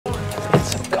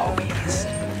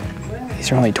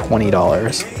These are only $20.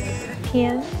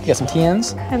 TNs. You got some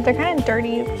TNs? And they're kind of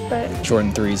dirty, but...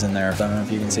 Jordan 3's in there. I don't know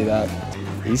if you can see that.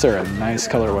 These are a nice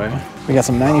colorway. We got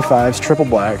some 95s, triple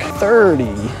black, 30.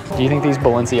 Do you think these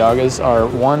Balenciagas are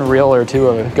 1 real or 2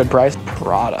 of a good price?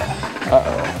 Prada.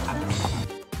 Uh-oh.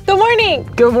 Good morning.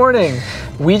 Good morning.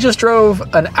 We just drove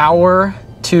an hour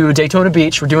to Daytona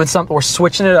Beach. We're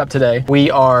switching it up today. We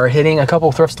are hitting a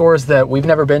couple thrift stores that we've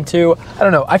never been to. I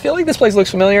don't know, I feel like this place looks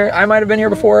familiar. I might have been here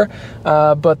before,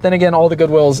 but then again, all the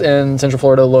Goodwills in Central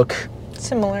Florida look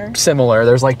similar.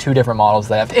 There's like 2 different models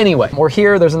they have. Anyway, we're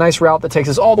here. There's a nice route that takes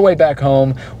us all the way back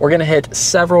home. We're gonna hit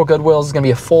several Goodwills. It's gonna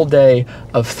be a full day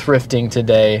of thrifting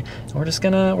today. And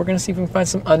we're gonna see if we can find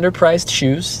some underpriced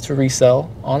shoes to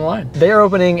resell online. They are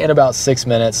opening in about 6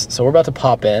 minutes, so we're about to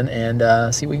pop in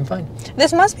and see what we can find.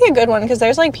 This must be a good one because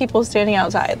there's like people standing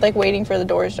outside, like waiting for the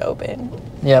doors to open.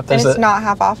 Yep, and it's not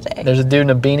half off day. There's a dude in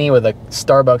a beanie with a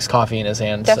Starbucks coffee in his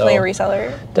hand. Definitely a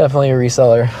reseller. Definitely a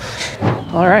reseller.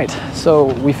 All right, so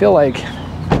we feel like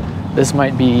this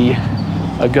might be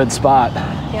a good spot.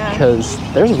 Yeah. Because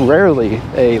there's rarely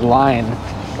a line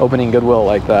opening Goodwill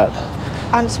like that.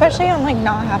 Especially on like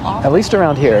not half off. At least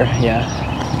around here,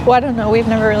 yeah. Well, I don't know. We've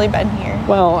never really been here.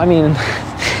 Well, I mean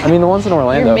the ones in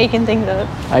Orlando. You're making things up.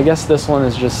 I guess this one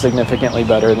is just significantly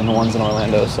better than the ones in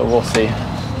Orlando, so we'll see.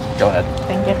 Go ahead.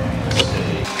 Thank you.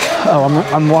 Oh,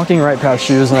 I'm walking right past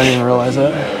shoes and I didn't realize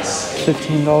it.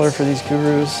 $15 for these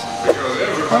gurus.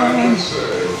 I'm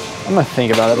gonna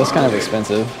think about it. That's kind of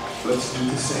expensive.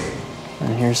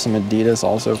 And here's some Adidas,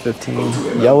 also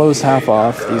 15. Yellow's half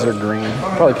off. These are green.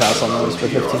 Probably pass on those for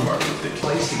 15.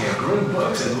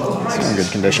 It's in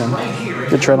good condition.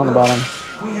 Good tread on the bottom.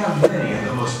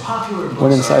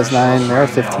 Women's size 9. They are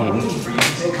 15.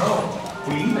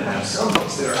 We even have some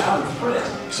books that are out of print,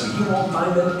 so you won't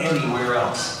find them anywhere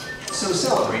else. So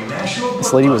celebrate National Book.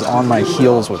 This lady was on my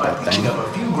heels with that thing.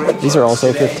 These are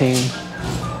also 15.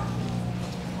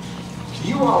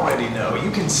 You already know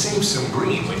you can save some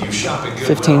green when you shop at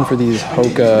Goodwill. 15 for these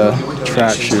Hoka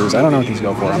track shoes. I don't know what these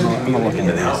go for. I'm gonna look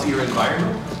into these.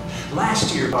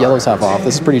 Yellow's half off.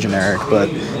 This is pretty generic, but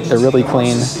they're really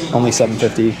clean. Only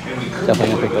 $7.50.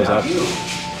 Definitely gonna pick those up.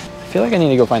 I feel like I need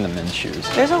to go find the men's shoes.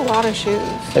 There's a lot of shoes.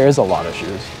 There is a lot of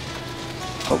shoes.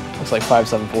 Oh, looks like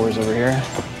 574s over here.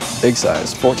 Big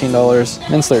size, $14.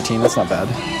 Men's 13, that's not bad.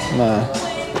 I'm gonna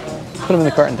put them in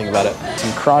the cart and think about it.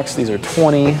 Some Crocs, these are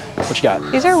 20. What you got?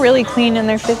 These are really clean and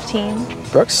they're 15.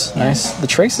 Brooks, nice. The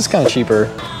Trace is kind of cheaper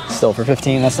still for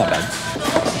 15, that's not bad.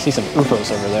 I see some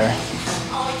UFOs over there.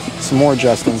 Some more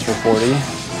Justins for 40.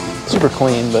 Super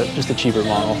clean, but just a cheaper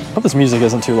model. Hope this music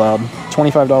isn't too loud.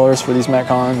 $25 for these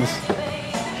Metcons.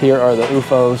 Here are the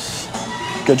UFOs.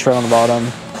 Good tread on the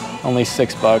bottom. Only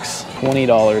 $6.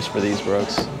 $20 for these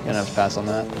Brooks. Gonna have to pass on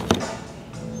that.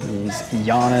 These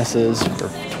Giannis's for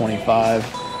 25.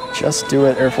 Just Do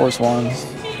It Air Force Ones,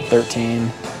 13.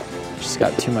 Just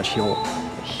got too much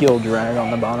heel drag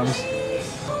on the bottoms.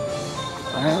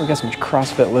 All right, we got some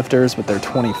CrossFit lifters, but they're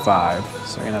 25,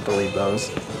 so we're gonna have to leave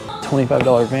those.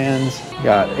 $25 Vans. We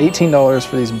got $18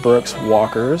 for these Brooks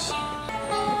Walkers.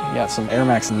 We got some Air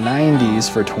Max 90s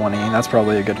for 20. That's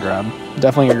probably a good grab.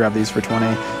 Definitely gonna grab these for 20.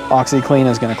 OxyClean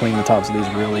is gonna clean the tops of these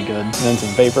really good. And then some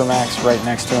Vapor Max right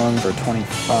next to them for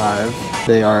 25.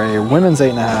 They are a women's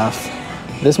 8.5.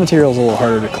 This material is a little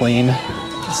harder to clean.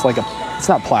 It's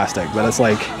not plastic, but it's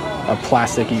like a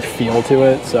plasticky feel to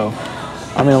it. So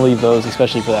I'm gonna leave those,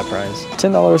 especially for that price.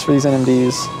 $10 for these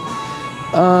NMDs.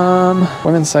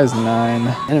 Women's size 9.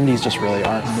 NMDs just really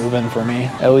aren't moving for me.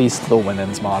 At least the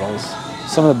women's models.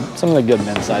 Some of the good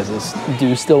men's sizes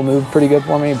do still move pretty good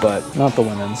for me, but not the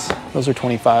women's. Those are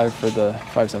 25 for the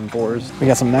 574s. We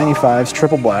got some 95s,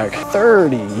 triple black,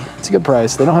 30. It's a good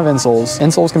price. They don't have insoles.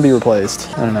 Insoles can be replaced.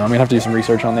 I don't know, I'm gonna have to do some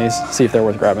research on these, see if they're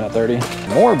worth grabbing at 30.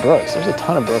 More Brooks, there's a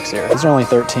ton of Brooks here. These are only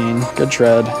 13, good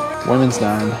tread. Women's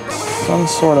 9. Some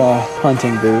sort of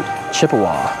hunting boot.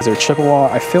 Chippewa. Is there Chippewa?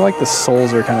 I feel like the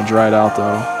soles are kind of dried out though.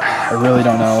 I really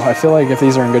don't know. I feel like if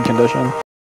these are in good condition,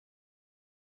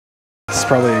 it's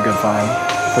probably a good find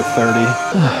for 30.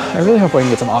 I really hope I can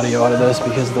get some audio out of this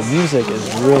because the music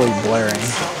is really blaring.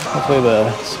 Hopefully the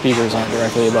speakers aren't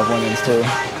directly above women's too.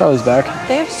 Carly's back.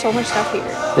 They have so much stuff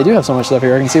here. They do have so much stuff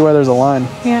here. I can see why there's a line.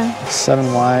 Yeah.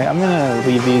 7Y. I'm gonna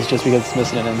leave these just because it's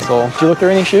missing an insole. Did you look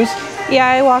through any shoes? Yeah,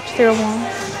 I walked through them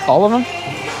all. All of them?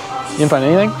 You didn't find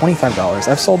anything? $25.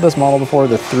 I've sold this model before,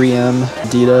 the 3M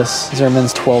Adidas. These are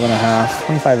men's 12.5.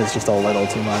 25 is just a little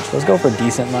too much. Those go for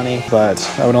decent money, but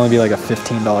that would only be like a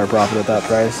 $15 profit at that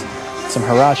price. Some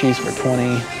Hirachis for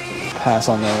 20. Pass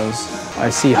on those. I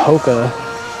see Hoka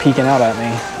peeking out at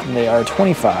me. They are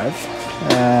 25,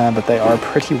 but they are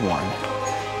pretty worn.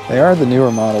 They are the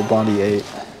newer model Bondi 8.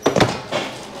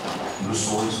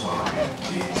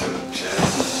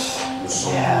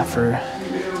 Yeah, for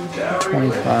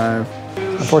 25.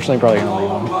 Unfortunately, probably gonna leave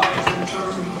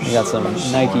them. We got some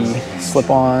Nike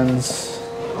slip-ons.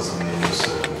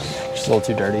 Just a little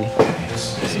too dirty.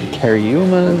 Some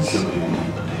Cariumas.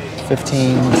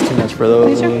 15. It's too much for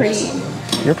those. These are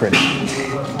pretty. You're pretty.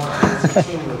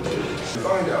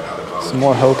 Some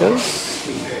more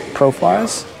Hokas.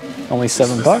 Pro-Flies. Only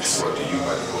 $7.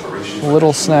 A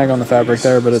little snag on the fabric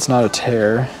there, but it's not a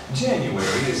tear.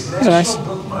 These are nice.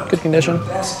 Good condition.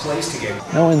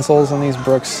 No insoles on these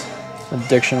Brooks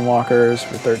Addiction Walkers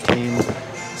for 13.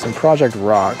 Some Project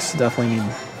Rocks. Definitely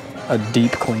need a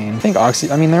deep clean. I think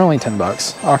I mean, they're only $10.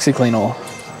 OxyClean will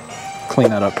clean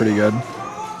that up pretty good.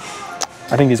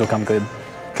 I think these will come good.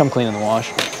 Come clean in the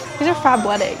wash. These are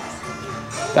Fabletics.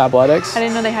 Fabletics? I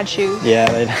didn't know they had shoes. Yeah,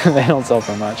 they don't sell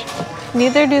for much.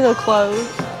 Neither do the clothes.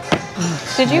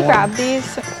 Did you grab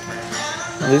these?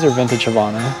 These are vintage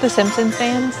Havana. The Simpsons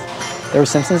Vans? They were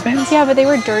Simpsons Vans? Yeah, but they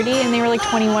were dirty and they were like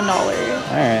 $21.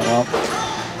 Alright, well.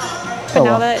 But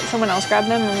now that someone else grabbed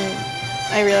them,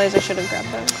 I realized I should have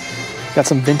grabbed them. Got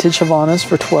some vintage Havanas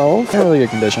for 12. They're in really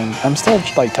good condition. I'm still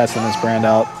like testing this brand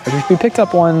out. We picked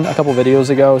up one a couple videos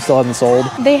ago, still hasn't sold.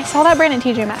 They saw that brand at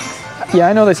TJ Maxx. Yeah,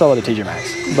 I know they sell it at TJ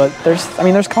Maxx, but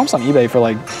there's comps on eBay for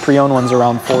like pre-owned ones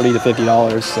around $40 to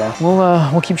 $50. So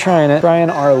we'll keep trying it. Trying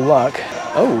our luck.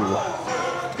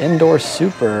 Oh, Indoor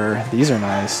Super. These are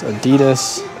nice.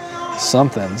 Adidas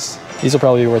somethings. These will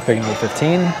probably be worth picking up at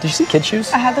 15. Did you see kid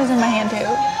shoes? I had those in my hand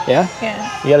too. Yeah?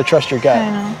 Yeah. You gotta trust your gut. I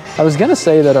know. I was gonna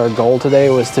say that our goal today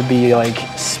was to be like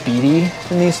speedy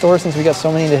in these stores since we got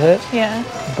so many to hit. Yeah.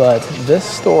 But this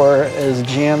store is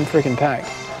jam freaking packed.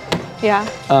 Yeah.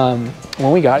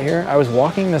 When we got here, I was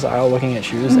walking this aisle looking at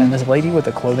shoes, and this lady with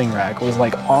the clothing rack was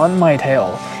like on my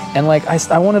tail. And like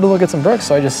I wanted to look at some Brooks,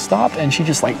 so I just stopped, and she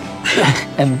just like,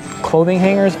 and clothing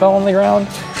hangers fell on the ground.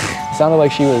 Sounded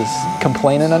like she was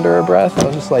complaining under her breath. I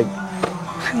was just like,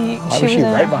 why was she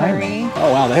right behind me?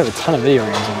 Oh wow, they have a ton of video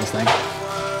games on this thing.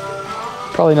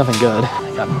 Probably nothing good.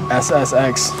 Got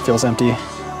SSX, feels empty.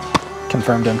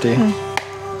 Confirmed empty.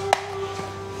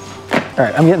 All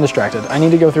right, I'm getting distracted. I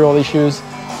need to go through all these shoes,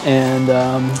 and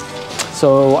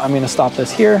so I'm gonna stop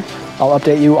this here. I'll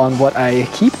update you on what I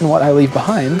keep and what I leave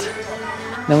behind,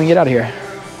 then we can get out of here.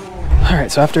 All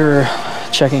right, so after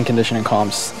checking condition and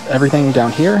comps, everything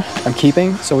down here I'm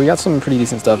keeping. So we got some pretty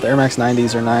decent stuff. The Air Max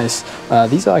 90s are nice.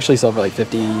 These will actually sell for like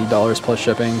 $50 plus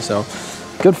shipping, so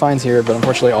good finds here, but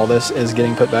unfortunately all this is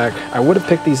getting put back. I would have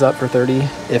picked these up for $30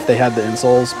 if they had the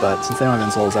insoles, but since they don't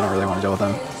have insoles, I don't really want to deal with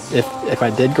them. If I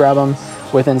did grab them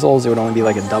with insoles, it would only be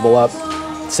like a double up,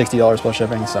 $60 plus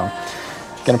shipping, so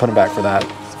gonna put them back for that.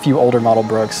 A few older model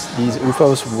Brooks. These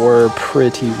UFOs were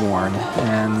pretty worn,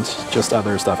 and just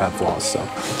other stuff had flaws, so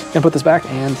gonna put this back,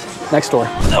 and next door.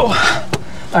 Oh.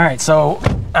 All right, so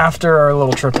after our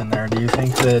little trip in there, do you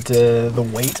think that the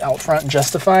wait out front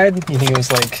justified? You think it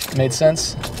was like, made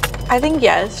sense? I think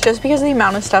yes, just because of the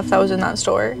amount of stuff that was in that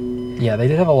store. Yeah, they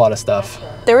did have a lot of stuff.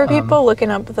 There were people looking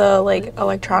up the like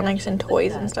electronics and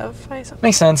toys and stuff.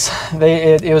 Makes sense.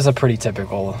 It was a pretty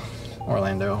typical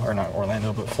Orlando, or not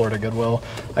Orlando, but Florida Goodwill.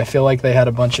 I feel like they had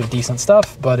a bunch of decent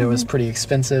stuff, but it was pretty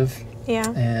expensive. Yeah.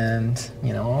 And,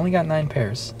 you know, only got 9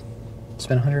 pairs.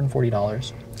 Spent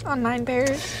 $140. On 9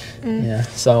 pairs. Yeah,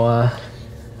 so, I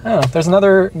don't know. There's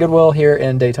another Goodwill here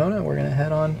in Daytona. We're going to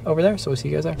head on over there, so we'll see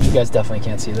you guys there. You guys definitely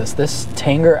can't see this. This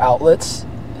Tanger Outlets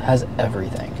has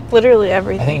everything. Literally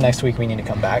everything. I think next week we need to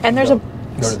come back and there's go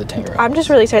to the Tanger Outlets. I'm just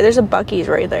really excited. There's a Buc-ee's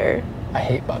right there. I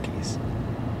hate Buc-ee's.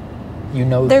 You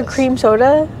know their this. cream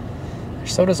soda. Their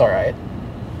soda's all right.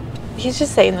 He's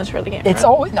just saying this for the camera. It's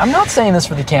always, I'm not saying this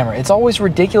for the camera. It's always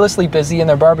ridiculously busy and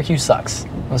their barbecue sucks.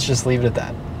 Let's just leave it at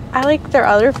that. I like their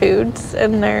other foods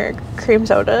and their cream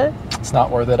soda. It's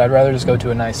not worth it. I'd rather just go to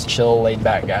a nice, chill,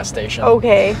 laid-back gas station.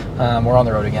 Okay. We're on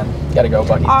the road again. Gotta go,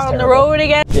 Buc-ee's. On the road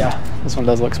again? Yeah, this one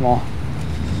does look small.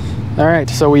 All right,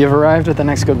 so we have arrived at the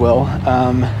next Goodwill.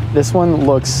 This one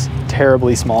looks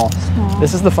terribly small.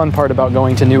 This is the fun part about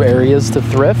going to new areas to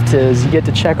thrift, is you get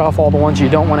to check off all the ones you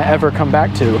don't want to ever come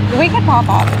back to. We could pop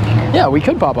off in here. Yeah, we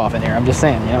could pop off in here. I'm just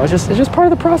saying, you know, it's just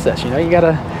part of the process. You know, you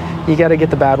gotta get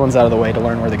the bad ones out of the way to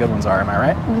learn where the good ones are. Am I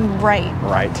right? Right.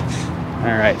 Right.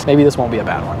 All right. Maybe this won't be a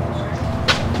bad one.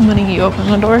 I'm letting you open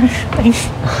the door. Thanks.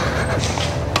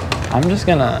 I'm just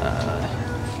gonna.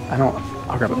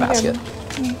 I'll grab a basket.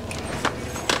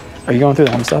 Are you going through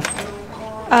the home stuff?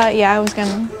 Yeah, I was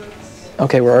gonna.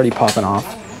 Okay, we're already popping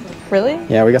off. Really?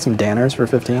 Yeah, we got some Danners for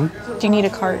 15. Do you need a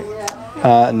cart?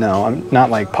 No, I'm not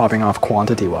like popping off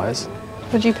quantity wise.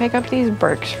 Would you pick up these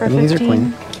Birks for 15? These are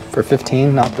clean. For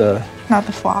 15, not the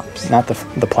flops. not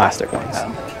the plastic ones.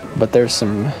 Oh. But there's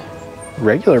some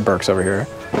regular Birks over here.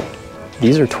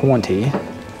 These are 20,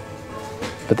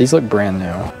 but these look brand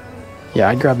new. Yeah,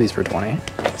 I'd grab these for 20.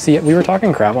 See, we were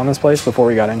talking crap on this place before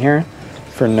we got in here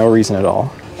for no reason at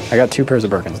all. I got 2 pairs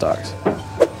of Birkenstocks.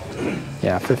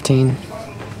 Yeah, 15.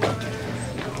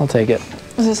 I'll take it.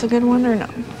 Is this a good one or no?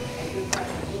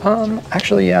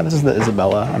 Actually, yeah, this is the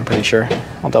Isabella, I'm pretty sure.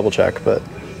 I'll double check, but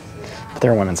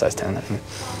they're women's size 10.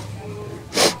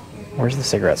 Where's the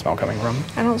cigarette smell coming from?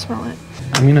 I don't smell it.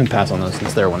 I'm gonna pass on those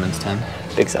since they're women's 10.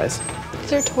 Big size.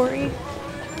 These are Tory.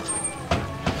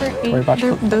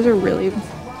 Those are really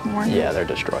worn. Yeah, they're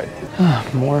destroyed.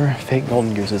 More fake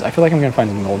golden gooses. I feel like I'm gonna find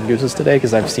some golden gooses today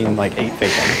because I've seen like 8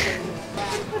 fake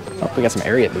ones. Oh, we got some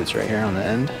Ariat boots right here on the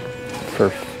end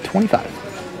for 25.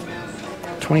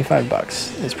 25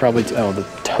 bucks is probably, oh, the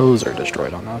toes are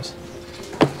destroyed on those.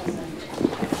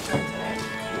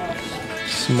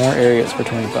 Some more Ariats for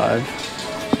 25.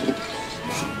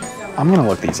 I'm gonna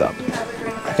look these up.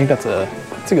 I think that's a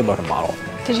good looking model.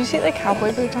 Did you see the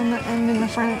cowboy boots on the end in the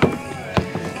front?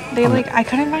 They I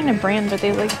couldn't find a brand, but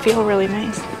they feel really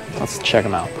nice. Let's check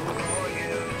them out.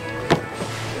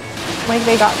 Like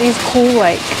they got these cool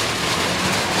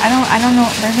I don't know,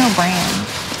 there's no brand.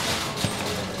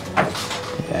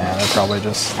 Yeah, they're probably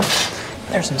just,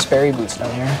 there's some Sperry boots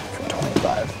down here for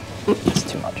 25. It's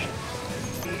too much.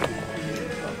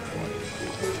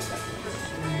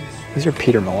 These are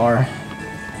Peter Millar.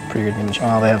 Pretty good condition.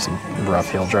 Oh, they have some rough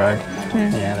heel drag.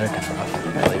 Yeah, they're kind of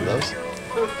rough. I leave those.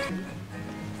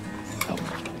 Oh,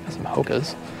 got some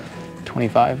Hokas.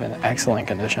 25 in excellent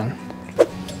condition.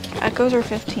 Echoes are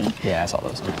 15. Yeah, I saw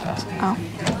those in the past. Oh.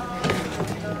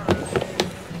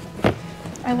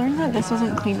 I learned that this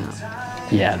doesn't clean up.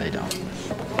 Yeah, they don't.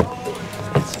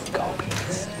 Some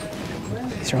Gobies.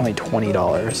 These are only $20.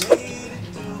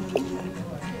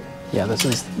 Yeah, this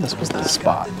was the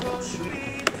spot.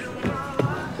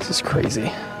 This is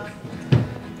crazy.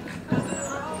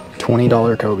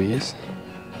 $20 Kobe's.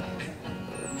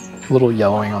 A little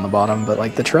yellowing on the bottom,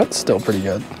 but the tread's still pretty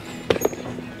good.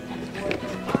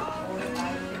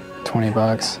 20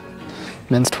 bucks.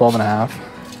 Men's 12 and a half.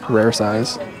 Rare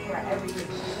size.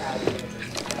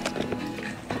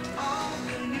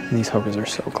 And these Hokas are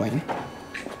so clean.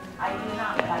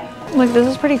 Look, this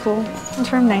is pretty cool. It's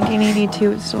from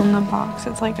 1982. It's still in the box.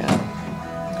 It's like a...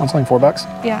 Oh, it's only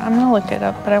 $4? Yeah, I'm gonna look it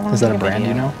up, but I want to Is that a brand,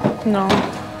 you know? No.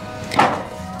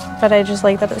 But I just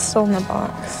like that it's still in the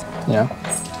box. Yeah.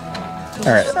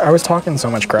 All right, I was talking so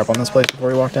much crap on this place before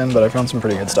we walked in, but I found some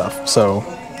pretty good stuff. So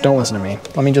don't listen to me.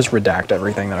 Let me just redact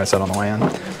everything that I said on the way in.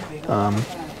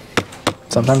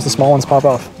 Sometimes the small ones pop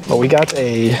off, but we got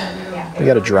a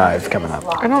drive coming up.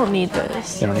 I don't need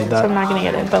this. You don't need that? So I'm not gonna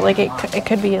get it, but it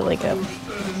could be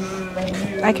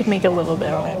I could make a little bit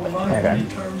on it. But. Okay.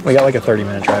 We got a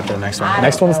 30-minute drive to the next one. The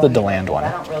next one's the DeLand one.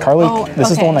 Carly, this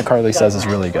is the one that Carly says is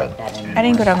really good. I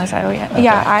didn't go down this aisle yet. Okay.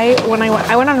 Yeah, I went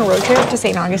on a road trip to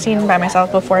St. Augustine by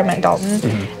myself before I met Dalton,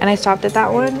 and I stopped at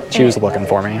that one. She was looking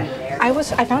for me.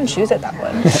 I found shoes at that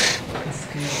one.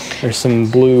 There's some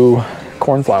blue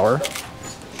cornflower.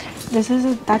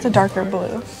 That's a darker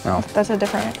blue. Oh. That's a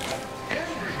different.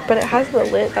 But it has the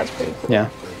lid. That's pretty cool. Yeah.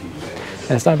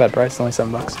 And it's not a bad price. It's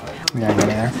only $7. You got any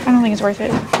there? I don't think it's worth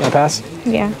it. You gonna pass?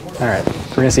 Yeah. All right.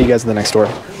 We're gonna see you guys at the next store.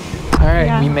 All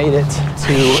right, we made it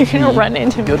to You're gonna run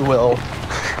into me. Goodwill.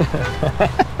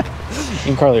 You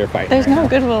and Carly are fighting. There's no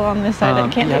Goodwill on this side. I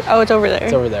can't. Yep. Oh, it's over there.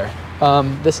 It's over there.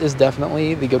 This is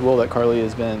definitely the Goodwill that Carly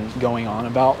has been going on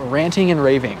about, ranting and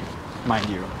raving, mind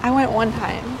you. I went one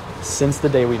time. Since the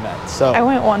day we met. So I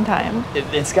went one time.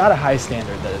 It's got a high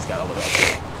standard that it's got to live up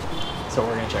to. So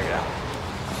we're gonna check it out.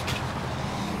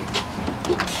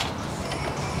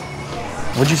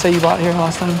 What'd you say you bought here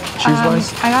last time,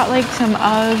 shoes-wise? I got some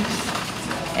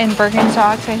Uggs and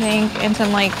Birkenstocks, I think, and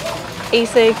some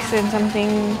Asics and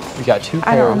something. We got 2 pairs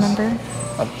I don't remember.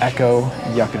 Of Echo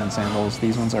Yucatan sandals.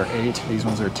 These ones are 8, these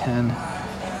ones are 10.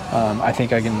 I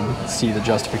think I can see the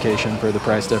justification for the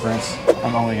price difference.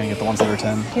 I'm only gonna get the ones that are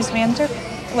 10. These Vans are,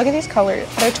 look at these colors,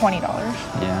 they're $20.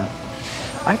 Yeah.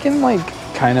 I can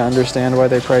kind of understand why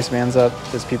they price Vans up,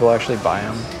 because people actually buy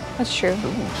them. That's true.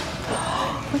 Ooh.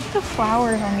 Look at the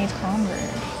flowers on these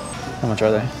Converse. How much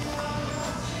are they?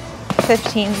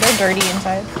 15. They're dirty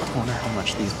inside. I wonder how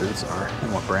much these boots are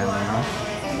and what brand they are.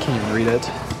 I can't even read it.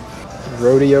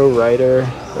 Rodeo Rider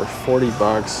for $40.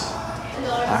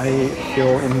 I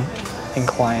feel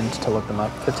inclined to look them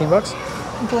up. 15 bucks?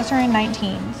 Glycerin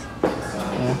 19s.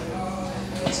 Yeah.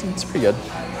 It's pretty good.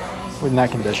 In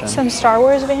that condition. Some Star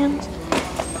Wars Vans.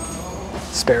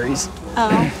 Sperry's.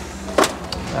 Oh.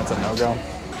 That's a no-go.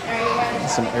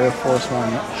 Some Air Force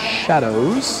One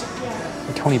Shadows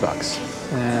for 20 bucks.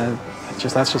 And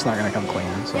that's just not gonna come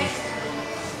clean, so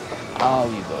I'll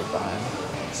leave those behind.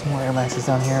 Some more Air Maxes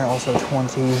down here, also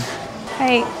 20.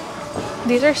 Hey,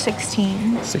 these are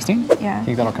 16. 16? Yeah.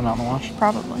 Think that'll come out in the wash?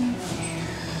 Probably.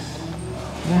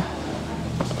 Yeah,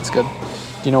 that's good.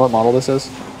 Do you know what model this is?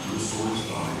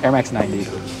 Air Max 90.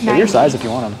 Get your size if you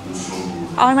want them.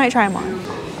 Oh, I might try them on.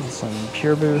 Some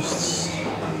Pure Boosts,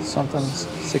 somethings,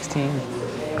 16.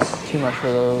 Too much for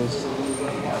those.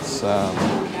 Got some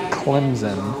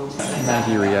Clemson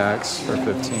Maggie Reacts for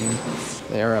 15.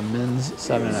 They are a men's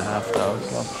 7.5 though,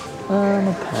 so I'm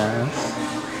a pass.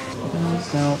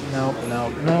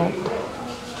 Nope.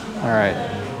 All right,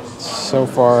 so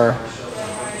far,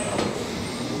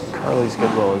 Carly's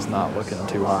Goodwill is not looking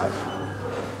too hot.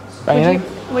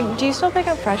 Do you still pick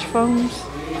up fresh foams?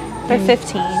 They're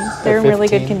 15. They're in really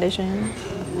good condition.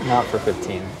 Not for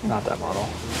 15, not that model.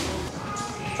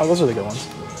 Oh, those are the good ones.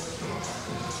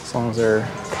 As long as they're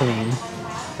clean.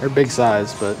 They're big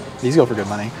size, but these go for good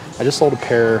money. I just sold a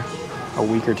pair a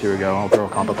week or two ago. I'll throw a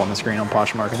comp up on the screen on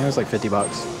Poshmark. I think it was like 50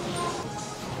 bucks.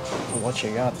 What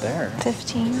you got there?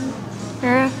 15.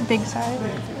 They're a big size.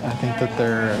 I think that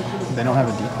they don't have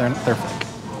a deep, they're fake.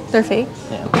 They're fake?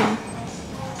 Yeah.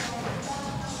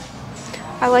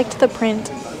 I liked the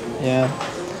print. Yeah.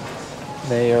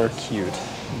 They are cute,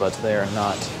 but they are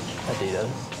not Adidas.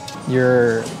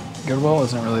 Your Goodwill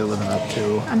isn't really living up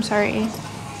to I'm sorry.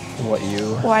 what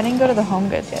you... Well, I didn't go to the Home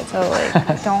Goods yet, so like,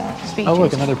 don't speak Oh, too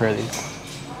look, soon. another pair of these.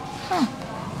 Oh.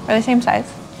 Are they the same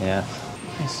size? Yeah.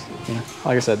 Nice. Yeah.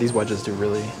 Like I said, these wedges do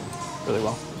really, really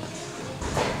well.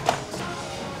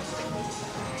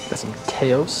 Got some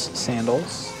Teos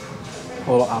sandals.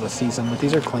 A little out of season, but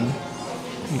these are clean.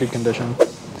 In good condition.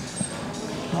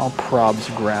 I'll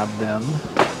probs grab them.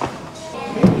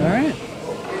 Alright.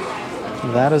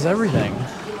 That is everything.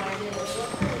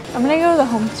 I'm gonna go to the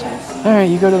Home Stuff. Alright,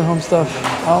 you go to the Home Stuff.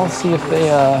 I'll see if they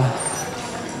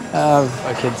have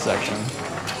a kids section.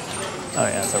 Oh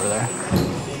yeah, it's over there.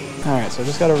 Alright, so I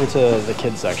just got over to the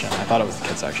kids section. I thought it was the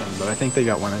kids section, but I think they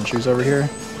got women's shoes over here.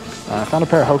 I found a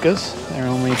pair of Hokas. They're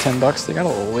only 10 bucks. They got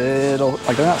a little,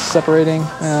 like they're not separating.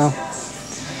 Well,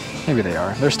 maybe they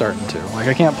are. They're starting to. Like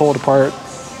I can't pull it apart,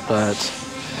 but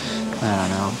I don't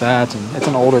know. That, and it's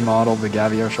an older model, the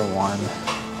Gaviosha 1,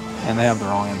 and they have the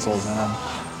wrong insoles in them.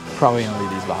 Probably gonna leave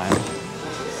these behind.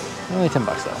 They're only 10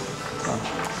 bucks though. So,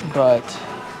 but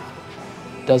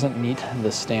doesn't meet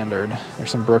the standard.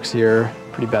 There's some Brooks here.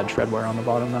 Pretty bad tread wear on the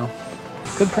bottom though.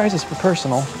 Good prices for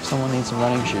personal. If someone needs some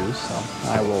running shoes, so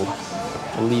I will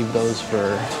leave those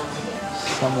for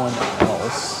someone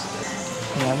else.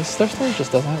 Yeah, this thrift store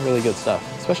just doesn't have really good stuff,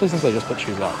 especially since they just put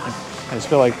shoes out. Like, I just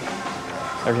feel like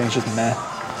everything's just meh.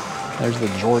 There's the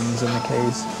Jordans in the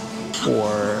case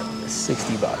for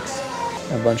 60 bucks.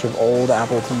 A bunch of old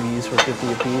Apple TVs for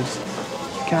 50 apiece.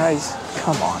 Guys,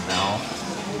 come on now.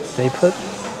 They put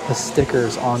the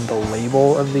stickers on the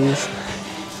label of these.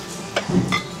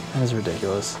 That is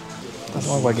ridiculous.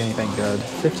 Doesn't look like anything good.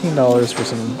 $15 for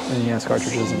some NES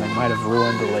cartridges, and they might have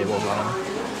ruined the labels on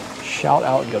them. Shout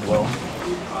out Goodwill.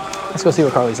 Let's go see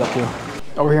what Carly's up to.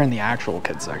 Over here in the actual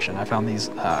kids section, I found these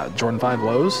Jordan 5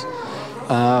 lows.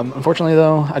 Unfortunately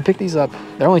though, I'd pick these up.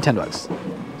 They're only 10 bucks,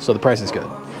 so the price is good.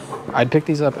 I'd pick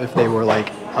these up if they were like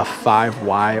a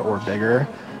 5Y or bigger,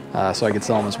 so I could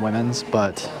sell them as women's,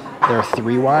 but they're a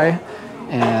 3Y,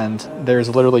 and there's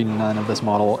literally none of this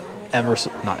model ever,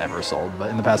 not ever sold, but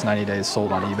in the past 90 days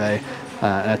sold on eBay.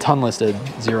 And a ton listed,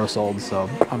 0 sold, so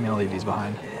I'm gonna leave these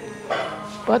behind.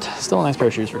 But still a nice pair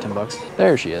of shoes for 10 bucks.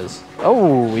 There she is.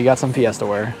 Oh, we got some Fiesta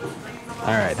wear. All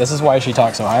right, this is why she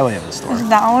talks so highly of this store.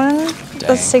 That one,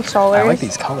 that's $6. I like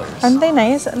these colors. Aren't they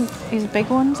nice? And these big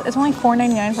ones, it's only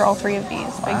 $4.99 for all 3 of these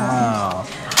big ones.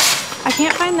 I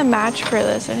can't find the match for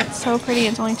this, and it's so pretty.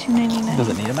 It's only $2.99. Does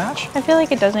it need a match? I feel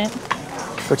like it doesn't.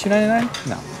 For $2.99?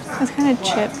 No. It's kind of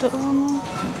chipped.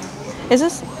 Is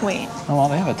this, wait. Oh, well,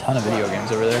 they have a ton of video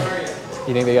games over there.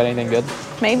 You think they got anything good?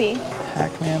 Maybe.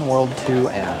 Pac-Man World 2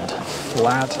 and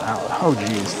Flat Out. Oh,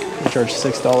 geez. They charge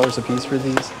 $6 a piece for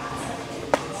these.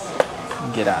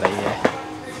 Get out of here.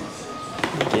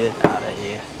 Get out of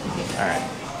here. All right.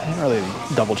 I didn't really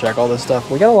double check all this stuff.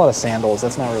 We got a lot of sandals.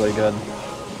 That's not really good.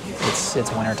 It's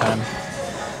winter time.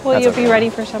 Well, you'll be ready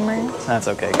for summer. That's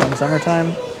okay. Come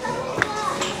summertime.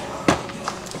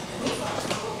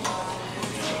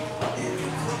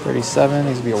 $37.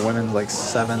 These would be a women's like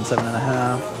 7,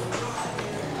 7.5.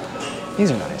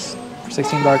 These are nice. For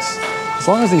 16 bucks. As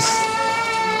long as these...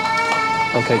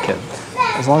 Okay, kid.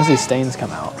 As long as these stains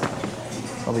come out,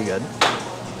 I'll be good.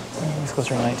 These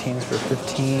closer to 19s for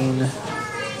 15.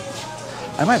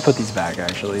 I might put these back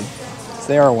actually.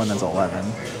 They are a women's 11.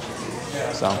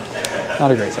 So, not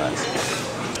a great size.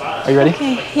 Are you ready?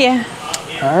 Okay, yeah.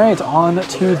 All right, on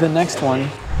to the next one.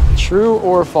 True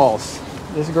or false?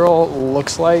 This girl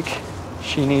looks like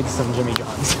she needs some Jimmy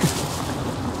John's.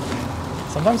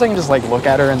 Sometimes I can just like look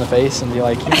at her in the face and be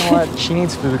like, you know what? She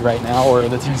needs food right now or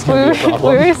there's gonna be a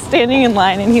problem. We were standing in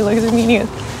line and he looks at me and he goes,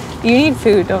 you need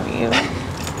food, don't you?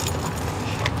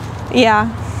 Yeah.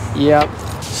 Yep.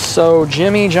 So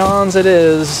Jimmy John's it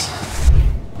is.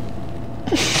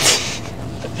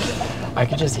 I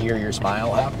could just hear your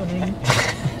smile happening.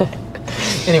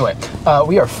 Anyway,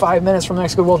 we are 5 minutes from the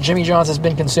next Goodwill. Jimmy John's has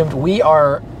been consumed.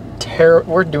 We're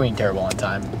doing terrible on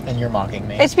time, and you're mocking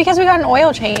me. It's because we got an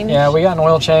oil change. Yeah, we got an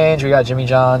oil change. We got Jimmy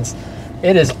John's.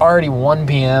 It is already 1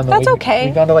 p.m. That's okay.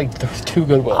 We've gone to like 2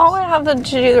 Goodwills. All I have to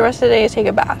do the rest of the day is take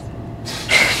a bath.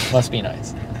 Must be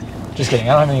nice. Just kidding.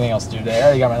 I don't have anything else to do today. I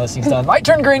already got my listings done. Light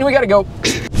turned green. We got to go.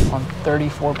 On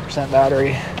 34%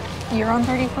 battery. You're on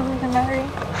 34% battery?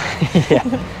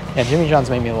 Yeah, Jimmy John's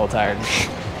made me a little tired.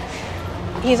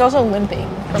 He's also limping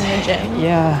from the gym.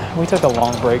 Yeah, we took a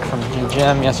long break from the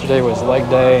gym. Yesterday was leg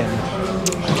day, and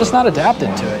I'm just not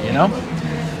adapted to it, you know?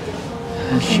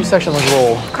 The shoe section was a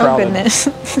little crowded. Oh, goodness.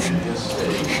 All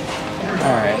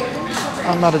right,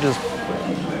 I'm about to just,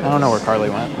 I don't know where Carly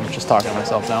went. I'm just talking to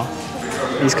myself now.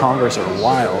 These Converse are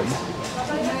wild,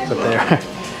 but they're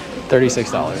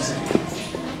 $36.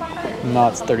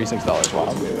 Not $36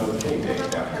 wild.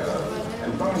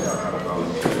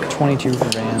 22 for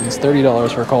Vans,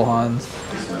 $30 for Cole Haans.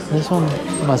 This one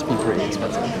must be pretty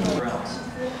expensive.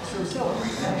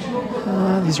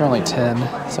 These are only 10,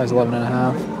 size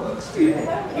 11.5.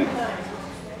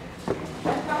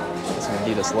 Some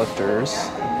Adidas lifters,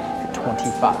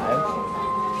 25.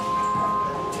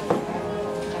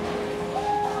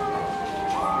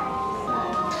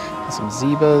 Some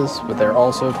Zebas, but they're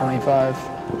also 25.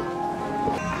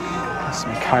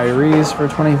 Some Kyries for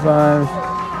 25.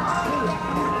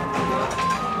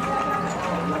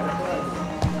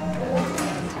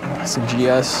 Some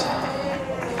GS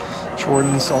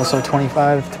Jordans, also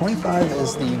 25. 25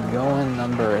 is the going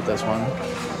number at this one.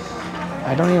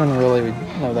 I don't even really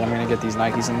know that I'm going to get these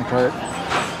Nikes in the cart.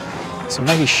 Some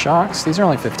Nike Shocks. These are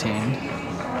only 15.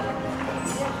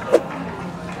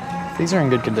 These are in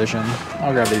good condition.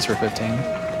 I'll grab these for 15.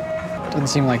 Doesn't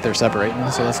seem like they're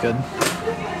separating, so that's good.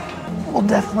 We'll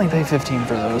definitely pay 15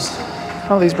 for those.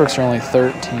 Oh, these Brooks are only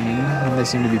 13, and they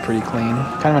seem to be pretty clean.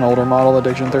 Kind of an older model,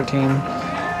 Addiction 13.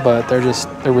 But they're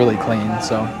really clean,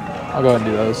 so I'll go ahead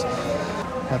and do those.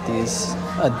 Got these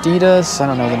Adidas, I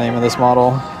don't know the name of this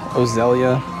model,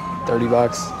 Ozelia,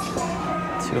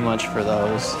 $30. Too much for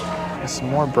those. Got some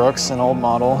more Brooks, an old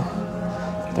model.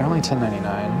 They're only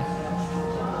 $10.99.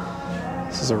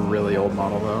 This is a really old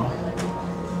model though.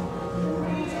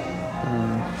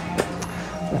 I'm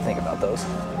gonna think about those.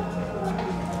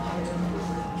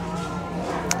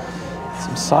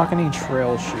 Some Saucony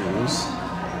trail shoes.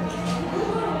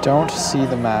 Don't see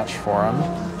the match for them.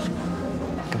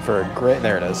 Looking for a great,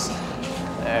 there it is.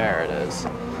 There it is.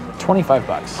 25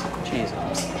 bucks.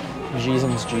 Jesus.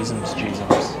 Jeezums.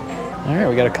 All right,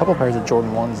 we got a couple pairs of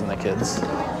Jordan 1s in the kids.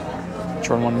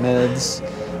 Jordan 1 mids,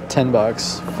 10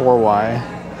 bucks, 4Y.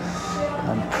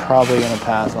 I'm probably gonna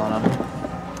pass on them.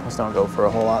 Just don't go for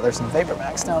a whole lot. There's some Vapor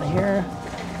Max down here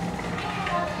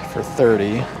for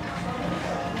 30.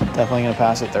 Definitely gonna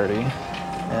pass at 30.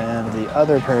 And the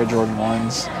other pair of Jordan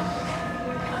 1s,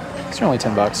 these are only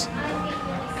 10 bucks.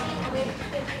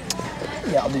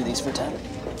 Yeah, I'll do these for 10.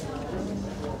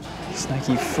 These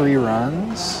Nike Free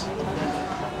Runs,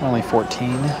 only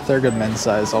 14. They're a good men's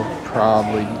size. I'll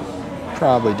probably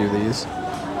do these.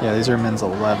 Yeah, these are men's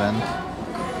 11.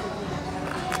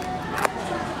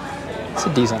 It's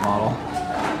a decent model.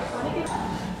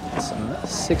 Some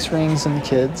 6 rings in the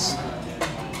kids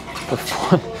for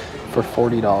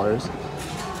 $40.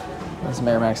 And some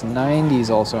Air Max 90s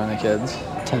also in the kids,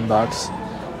 10 bucks.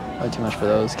 Way too much for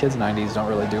those. Kids 90s don't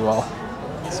really do well.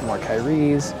 Some more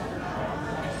Kyries,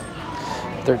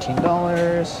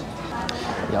 $13.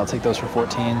 Yeah, I'll take those for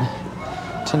 14.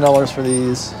 $10 for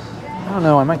these. I don't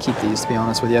know, I might keep these to be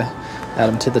honest with you. Add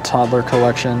them to the toddler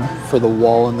collection for the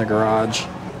wall in the garage.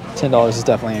 $10 is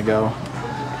definitely a go.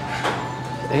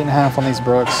 8.5 on these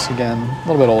Brooks. Again, a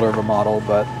little bit older of a model,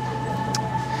 but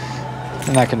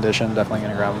in that condition, definitely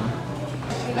gonna grab them.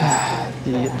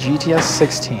 The GTS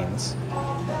 16s.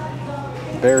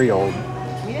 Very old.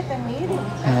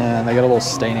 And they got a little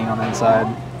staining on the inside.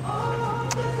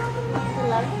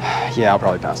 Yeah, I'll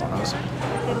probably pass on those.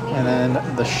 And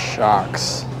then the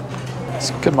Shocks. It's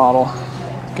a good model,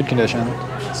 good condition,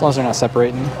 as long as they're not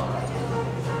separating.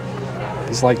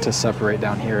 These like to separate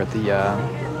down here at the,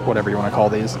 whatever you want to call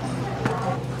these.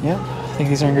 Yeah, I think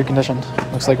these are in good condition.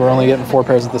 Looks like we're only getting 4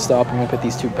 pairs at the stop. I'm gonna put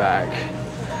these 2 back.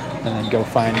 And then go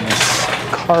find Miss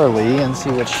Carly and see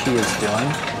what she is doing.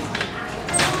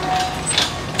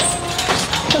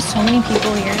 There's so many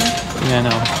people here. Yeah, I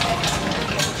know.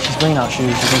 She's bringing out shoes.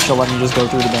 You think she'll let me just go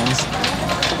through the bins?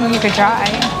 Well, you could try.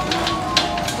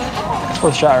 It's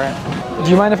worth a shot, right? Do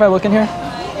you mind if I look in here?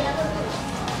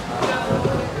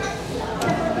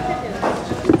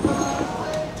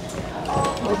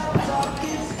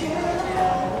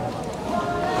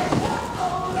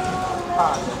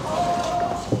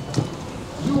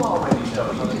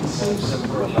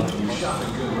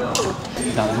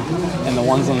 And the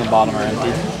ones on the bottom are empty.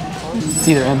 It's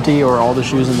either empty or all the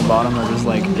shoes in the bottom are just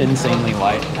like insanely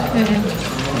light.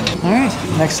 All right,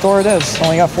 next store it is.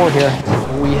 Only got 4 here.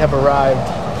 We have arrived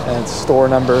at store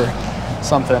number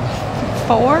something.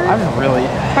 4? I'm really...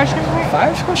 Question mark?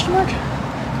 5 question mark?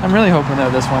 I'm really hoping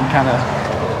that this one kind of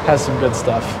has some good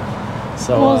stuff.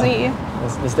 So We'll see.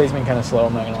 This day's been kind of slow,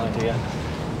 I'm not gonna lie to you.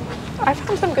 I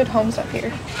found some good home stuff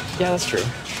here. Yeah, that's true.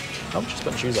 Oh, just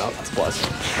putting shoes out. That's a plus.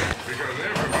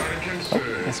 Oh,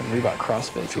 got some Reebok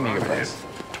CrossFits. Give me a good price.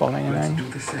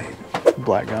 $12.99.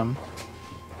 Black gum.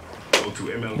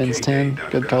 Men's 10.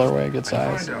 Good colorway, good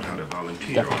size.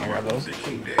 Definitely gonna grab those.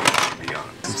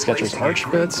 Some Skechers Arch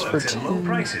Fits for 10.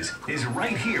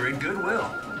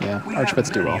 Yeah, Arch Fits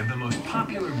do well.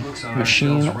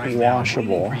 Machine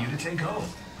washable.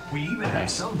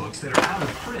 Nice.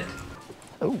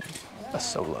 Oh, a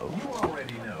Solo.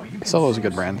 Solo's a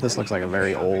good brand. This looks like a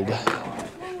very old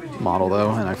model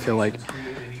though, and I feel like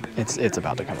it's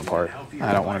about to come apart.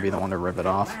 I don't want to be the one to rip it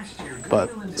off, but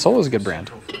Solo's a good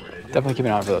brand. Definitely keep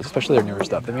an eye out for those, especially their newer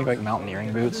stuff. They make like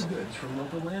mountaineering boots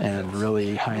and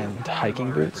really high-end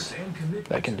hiking boots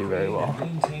that can do very well.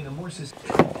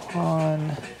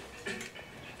 On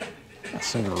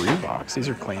some Reeboks. These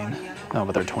are clean. No,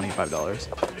 but they're $25.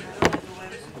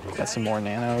 Got some more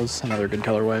Nanos, another good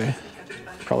colorway.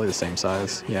 Probably the same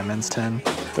size. Yeah, men's 10,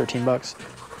 13 bucks.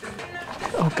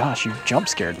 Oh gosh, you jump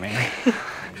scared me.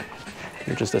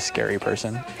 You're just a scary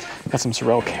person. Got some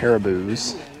Sorel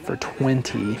Caribous for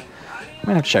 20. I'm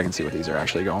gonna have to check and see what these are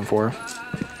actually going for.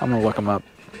 I'm gonna look them up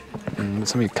and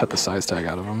somebody cut the size tag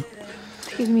out of them.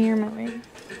 Excuse me, your memory.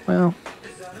 Well,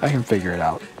 I can figure it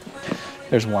out.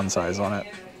 There's one size on it.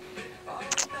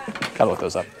 Gotta look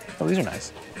those up. Oh, these are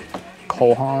nice.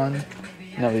 Cole Haan.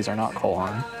 No, these are not Cole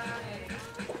Haan.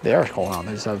 They are Cole Haan.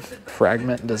 They just have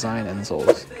fragment design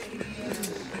insoles.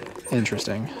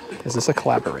 Interesting. Is this a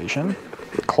collaboration?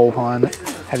 Cole Haan.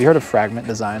 Have you heard of fragment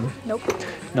design? Nope.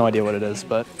 No idea what it is,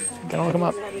 but gotta look them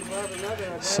up.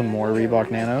 Some more Reebok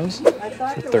Nanos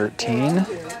for 13.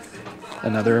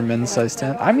 Another men's size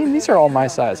 10. I mean, these are all my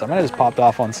size. I might have just popped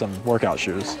off on some workout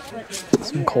shoes.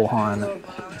 Some Cole Haan,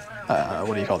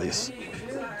 what do you call these?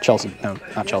 Chelsea, no,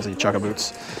 not Chelsea, Chukka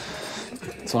boots.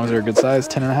 As long as they're a good size,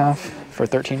 10.5 for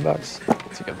 13 bucks.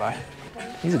 It's a good buy.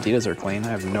 These Adidas are clean. I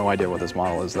have no idea what this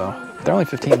model is though. They're only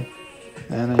 15.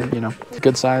 And then, you know,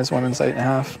 good size, women's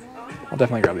 8.5. I'll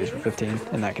definitely grab these for 15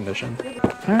 in that condition.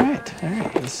 All right.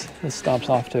 This stops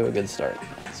off to a good start.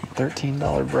 Some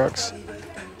 $13 Brooks.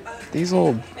 These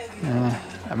will,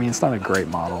 I mean, it's not a great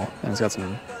model, and it's got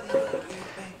some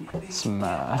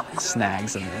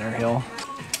snags in the inner heel.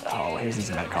 Oh, here's these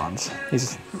Metcons.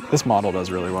 This model does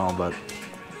really well, but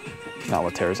not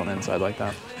with tears on the inside like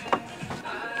that.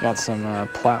 Got some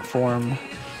platform.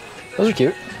 Those are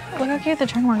cute. Look how cute the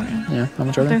turn one is. Yeah, how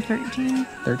much are they? They're 13.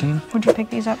 13? Would you pick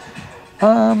these up?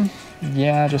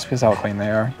 Yeah, just because how clean they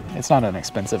are. It's not an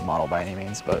expensive model by any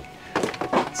means, but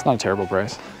it's not a terrible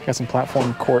price. Got some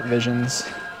platform Court Visions.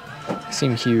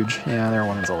 Seem huge. Yeah, they're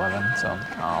women's 11, so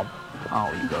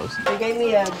I'll eat those. They gave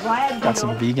me a glad Got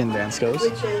some vegan Danskos.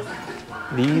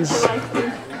 These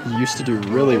used to do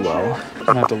really well. I'm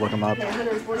gonna have to look them up,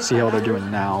 see how they're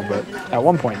doing now, but at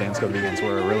one point Dansko vegans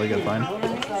were a really good find.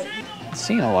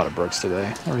 Seeing a lot of Brooks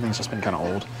today. Everything's just been kind of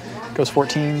old. Goes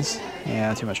 14s.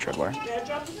 Yeah, too much tread wear.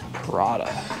 Prada.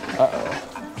 Uh-oh.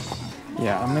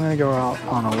 Yeah, I'm gonna go out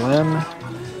on a limb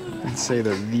and say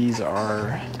that these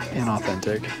are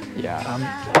inauthentic. Yeah,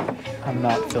 I'm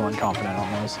not feeling confident on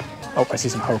those. Oh, I see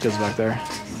some Hokas back there.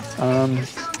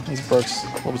 These Brooks,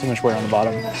 a little too much wear on the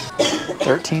bottom.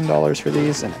 $13 for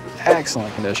these, in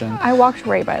excellent condition. I walked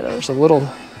right by those. There's a little,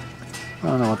 I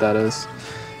don't know what that is.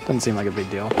 Doesn't seem like a big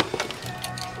deal.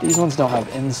 These ones don't have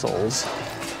insoles.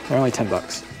 They're only 10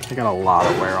 bucks. They got a lot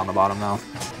of wear on the bottom though.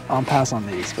 I'll pass on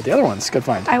these, but the other ones, good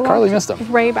find. Carly missed them.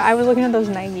 Right, but I was looking at those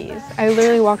Nikes. I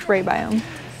literally walked right by them.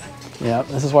 Yeah,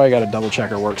 this is why I gotta double check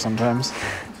her work sometimes.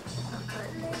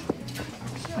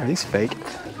 Are these fake?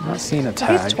 I'm not seeing a Are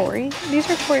tag. these Tory? These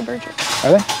are Tory birches.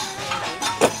 Are they?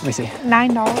 Let me see.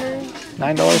 $9.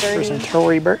 $9 for some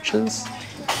Tory birches.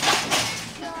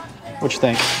 What you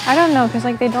think? I don't know, because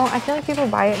like they don't, I feel like people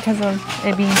buy it because of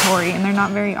it being Tory, and they're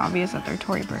not very obvious that they're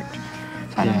Tory birch.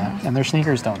 So I don't know. And their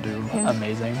sneakers don't do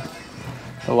amazing.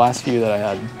 The last few that I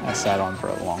had, I sat on for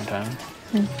a long time.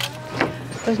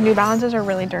 Those New Balances are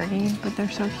really dirty, but they're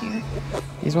so cute.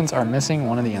 These ones are missing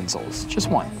one of the insoles. Just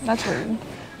one. That's rude.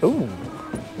 Ooh,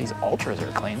 these Ultras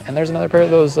are clean. And there's another pair of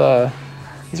those,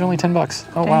 these are only 10 bucks.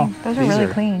 Oh, Dang, wow. those are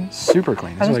really clean. Super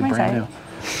clean. These are like my brand new.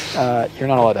 You're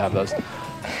not allowed to have those.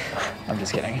 I'm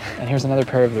just kidding. And here's another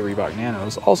pair of the Reebok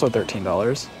Nanos, also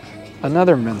 $13.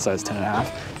 Another men's size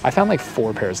 10.5. I found like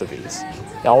 4 pairs of these,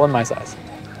 all in my size.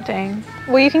 Dang.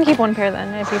 Well, you can keep one pair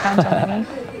then if you found so many.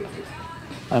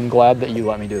 I'm glad that you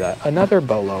let me do that. Another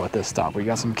Bolo at this stop. We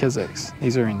got some Kizik's.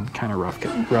 These are in kind of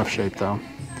rough shape though.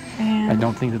 Man. I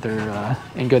don't think that they're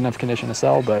in good enough condition to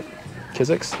sell, but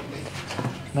Kizik's.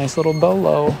 Nice little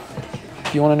Bolo.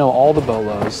 If you want to know all the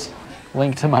Bolos,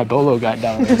 link to my Bolo guide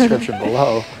down in the description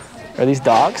below. Are these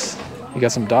Docs? We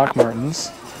got some Doc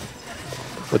Martens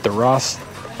with the Ross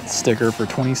sticker for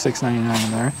 $26.99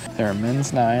 in there. They're a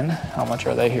men's 9. How much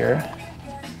are they here?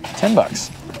 10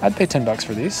 bucks. I'd pay 10 bucks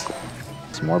for these.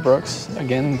 Some more Brooks.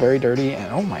 Again, very dirty.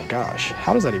 And oh my gosh,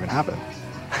 how does that even happen?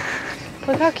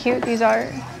 Look how cute these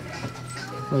are.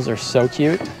 Those are so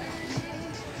cute.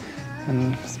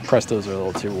 And Prestos are a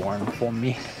little too worn for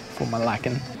me, for my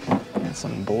liking. And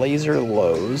some Blazer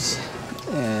Lows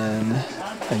and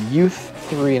a Youth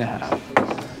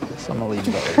 3.5. So I'm gonna leave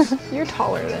those. You're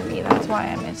taller than me, that's why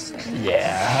I missed them.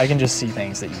 Yeah, I can just see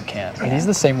things that you can't. Are these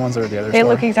the same ones that are the other They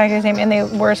store? look exactly the same, and they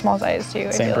were a small size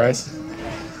too. Same price?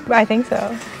 I think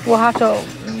so. We'll have to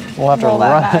roll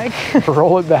that back.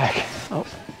 Roll it back. Oh,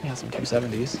 yeah, some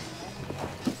 270s.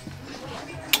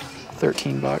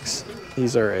 13 bucks.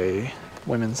 These are a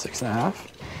women's 6.5.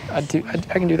 I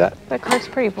can do that. The cart's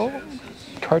pretty full.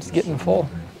 Cart's getting full.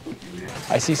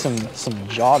 I see some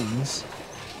Jordans.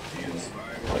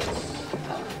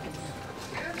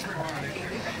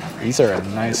 These are a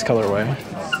nice colorway.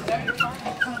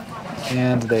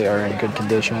 And they are in good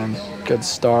condition. Good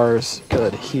stars,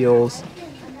 good heels.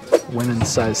 Women's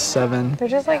size 7. They're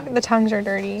just like, the tongues are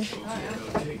dirty.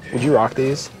 Would you rock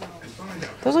these?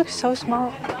 Those look so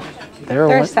small.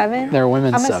 They're a 7? They're a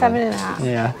women's I'm a 7. 7.5.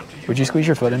 Yeah. Would you squeeze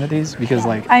your foot into these? Because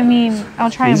like, I mean,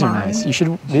 I'll try these them are on. nice.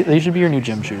 They should be your new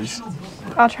gym shoes.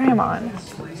 I'll try them on.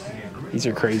 These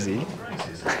are crazy.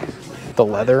 The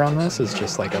leather on this is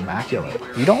just like immaculate.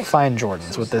 You don't find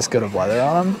Jordans with this good of leather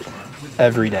on them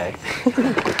every day.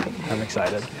 I'm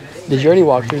excited. Did you already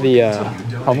walk through the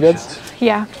Home Goods?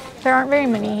 Yeah, there aren't very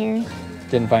many here.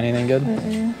 Didn't find anything good?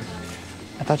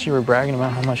 I thought you were bragging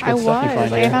about how much good stuff you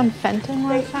find Like, here. I found Fenton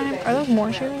last time. Are those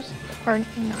more shoes? Or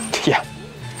no? Yeah.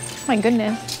 My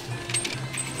goodness.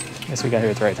 Guess we got here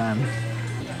at the right time.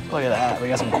 Look at that. We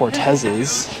got some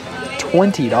Cortezes.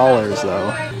 $20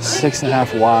 though.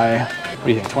 6.5Y. What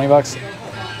do you think? 20 bucks?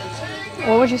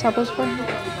 What would you sell those for?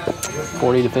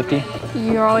 40 to 50?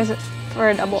 You're always for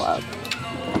a double up.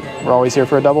 We're always here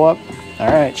for a double up?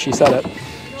 All right, she said it.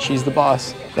 She's the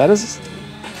boss. That is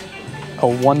a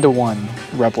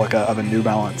 1-to-1 replica of a New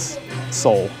Balance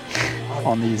sole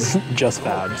on these Just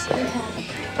Fabs.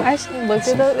 I looked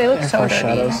at those. They look so dirty.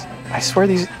 Shadows. I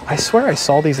swear I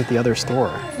saw these at the other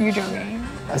store. You're joking.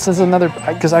 This is another,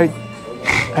 because I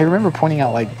remember pointing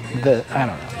out like I don't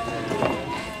know.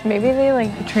 Maybe they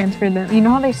like transferred them. You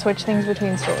know how they switch things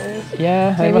between stores?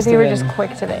 Yeah, Maybe they were just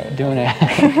quick today. doing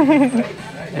it.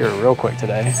 They were real quick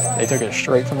today. They took it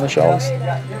straight from the shelves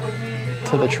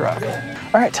to the truck.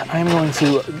 All right, I'm going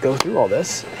to go through all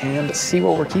this and see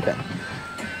what we're keeping.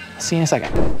 See you in a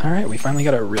second. All right, we finally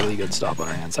got a really good stop on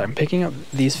our hands. I'm picking up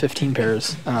these 15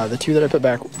 pairs. The 2 that I put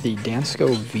back, the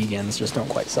Dansko Vegans, just don't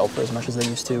quite sell for as much as they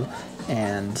used to.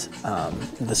 And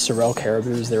the Sorel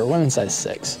Caribous, they were women's size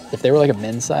 6. If they were like a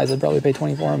men's size, I'd probably pay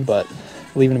 20 for them, but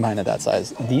leaving them behind at that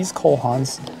size. These Cole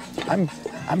Haans,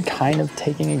 I'm kind of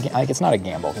taking like, it's not a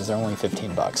gamble because they're only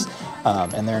 15 bucks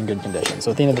and they're in good condition.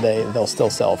 So at the end of the day, they'll still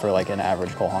sell for like an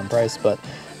average Cole Haan price, but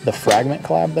the Fragment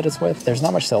collab that it's with, there's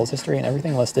not much sales history and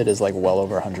everything listed is like well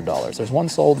over $100. There's one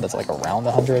sold that's like around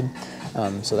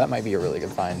 100, so that might be a really good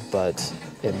find, but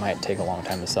it might take a long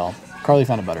time to sell. Carly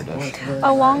found a butter dish.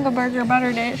 A Longa Burger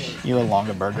butter dish. You a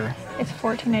Longa burger? It's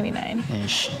 $14.99,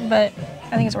 Yeesh. but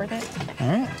I think it's worth it. All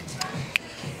right.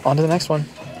 On to the next one.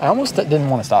 I almost didn't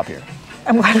want to stop here.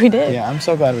 I'm glad we did. Yeah, I'm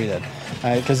so glad we did.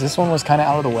 Because this one was kind of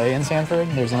out of the way in Sanford.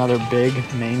 There's another big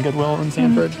main Goodwill in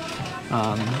Sanford.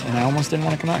 And I almost didn't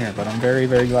want to come out here, but I'm very,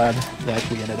 very glad that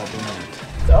we ended up doing it.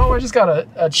 Oh, I just got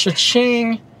a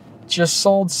cha-ching just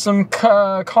sold some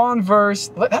Converse.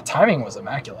 That timing was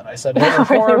immaculate. I said, hit It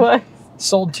really record. was.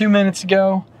 Sold 2 minutes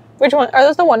ago. Which one? Are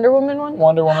those the Wonder Woman ones?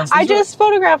 Wonder Woman's. I just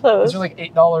photographed those. These are like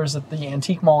 $8 at the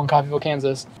Antique Mall in Coffeyville,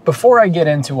 Kansas. Before I get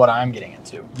into what I'm getting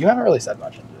into, you haven't really said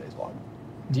much in today's vlog.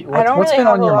 I don't really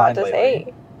have a lot to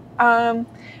say.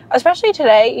 Especially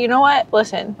today. You know what?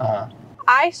 Listen.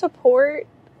 I support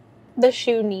the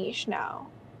shoe niche now.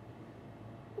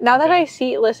 Now that I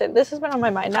see, listen, this has been on my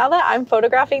mind. Now that I'm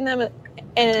photographing them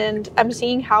and I'm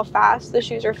seeing how fast the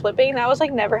shoes are flipping, that was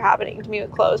like never happening to me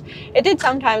with clothes. It did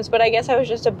sometimes, but I guess I was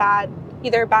just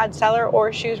either a bad seller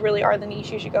or shoes really are the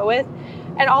niche you should go with.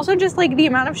 And also just like the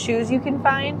amount of shoes you can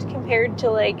find compared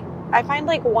to like, I find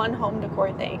like one home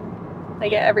decor thing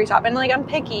like at every shop. And like I'm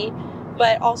picky,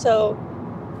 but also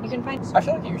you can find. I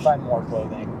feel like you can find more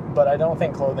clothing, but I don't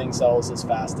think clothing sells as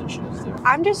fast as shoes do.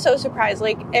 I'm just so surprised.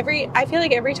 Like I feel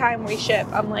like every time we ship,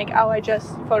 I'm like, oh, I just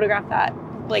photographed that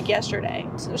like yesterday.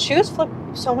 So shoes flip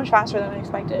so much faster than I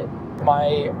expected.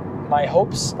 My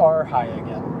hopes are high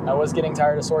again. I was getting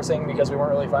tired of sourcing because we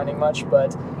weren't really finding much,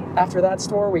 but after that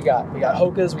store, we got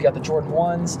Hoka's, we got the Jordan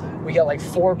 1s, we got like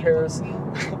 4 pairs.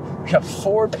 We got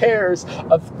 4 pairs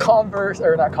of Converse,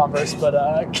 or not Converse, but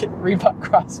Reebok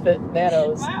CrossFit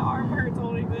Nanos. My arm hurts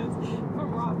holding this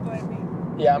from rock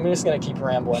climbing. Yeah, I'm just gonna keep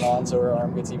rambling on so her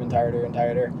arm gets even tireder and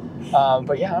tireder.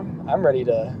 But yeah, I'm ready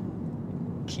to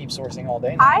keep sourcing all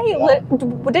day now.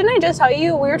 Didn't I just tell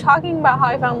you we were talking about how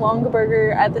I found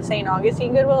Longaberger at the St.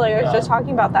 Augustine Goodwill? Like I was just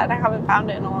talking about that, and I haven't found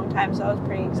it in a long time, so that was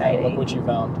pretty exciting. Look what you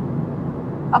found.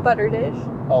 A butter dish.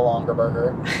 A longer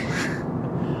burger.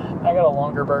 I got a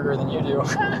longer burger than you do.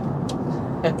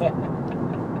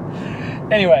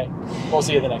 Anyway, we'll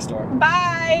see you at the next store.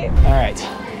 Bye. All right,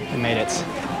 we made it.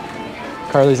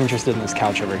 Carly's interested in this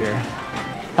couch over here.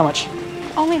 How much?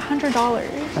 Only $100.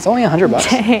 That's only $100.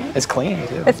 Dang. It's clean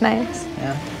too. It's nice.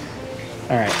 Yeah.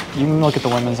 All right, you can look at the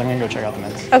women's. I'm gonna go check out the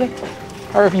men's. Okay.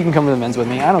 Or if you can come to the men's with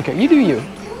me, I don't care. You do you.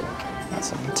 Got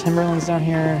some Timberlands down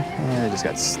here. Yeah, they just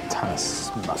got a ton of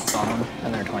smuts on them,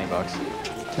 and they're $20.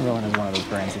 Timberland is one of those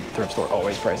brands that the thrift store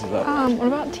always prices up. What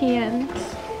about TNs?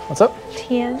 What's up?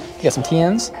 TNs. You got some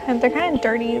TNs? And they're kind of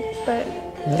dirty, but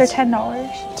Yes. they're $10.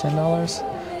 $10?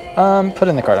 Put it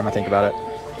in the cart. I'm gonna think about it.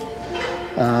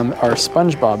 Our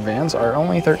SpongeBob Vans are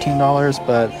only $13,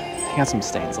 but they got some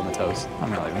stains on the toes. I'm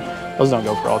gonna leave them. Those don't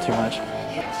go for all too much.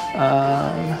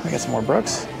 We got some more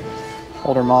Brooks.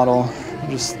 Older model.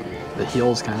 Just the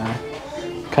heels kind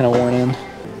of worn in.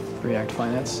 React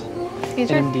Finance.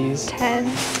 These NMDs. are 10.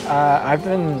 I've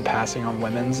been passing on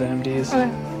women's NMDs. Okay.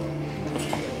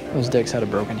 Those Dicks had a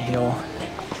broken heel.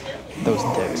 Those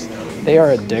Dicks. They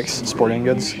are a Dick's Sporting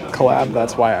Goods collab.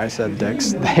 That's why I said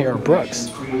Dicks. They are Brooks.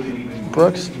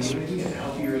 Brooks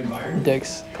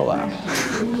Dick's collab.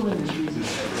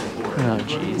 Oh,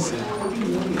 jeez.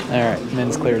 All right,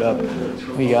 men's cleared up.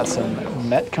 We got some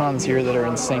Metcons here that are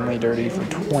insanely dirty for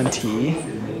 20.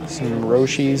 Some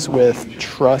Roshis with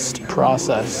Trust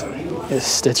Process is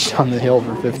stitched on the heel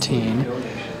for 15.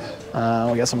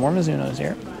 We got some more Mizunos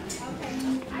here.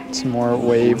 Some more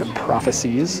Wave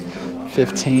Prophecies,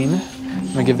 15. I'm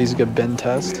gonna give these a good bend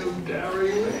test.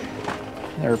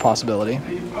 They're a possibility.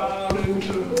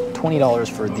 $20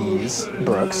 for these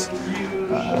Brooks.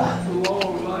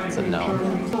 It's a no.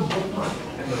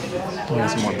 We got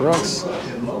some more Brooks.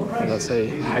 That's a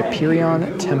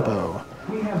Hyperion Tempo.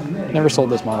 Never sold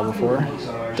this model before.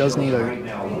 Does need a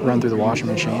run through the washing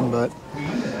machine, but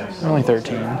they're only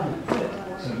 13.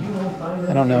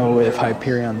 I don't know if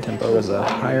Hyperion Tempo is a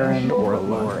higher end or a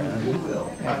lower end.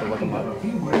 I have to look them up.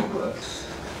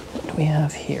 What do we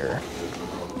have here?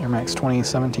 Air Max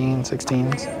 2017,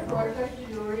 16s.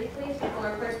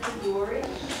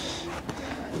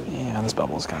 Yeah, this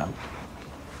bubble is kind of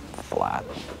flat.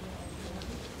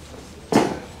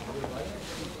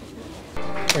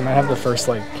 We might have the first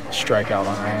like strikeout on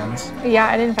our hands. Yeah,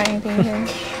 I didn't find anything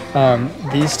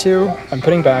here. These two I'm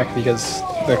putting back because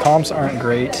the comps aren't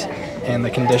great and the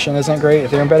condition isn't great.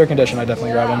 If they're in better condition, I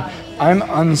definitely grab them. I'm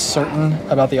uncertain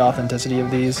about the authenticity of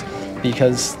these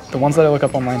because the ones that I look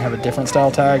up online have a different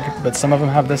style tag, but some of them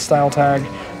have this style tag.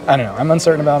 I don't know, I'm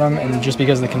uncertain about them, and just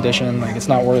because of the condition, like it's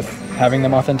not worth having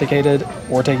them authenticated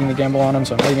or taking the gamble on them,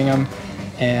 so I'm leaving them.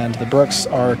 And the Brooks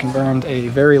are confirmed a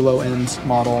very low-end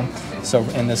model, so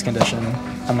in this condition,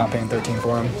 I'm not paying 13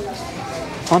 for them.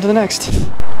 On to the next.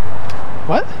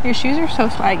 What? Your shoes are so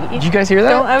swaggy. Did you guys hear that?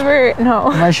 Don't ever,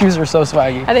 no. My shoes are so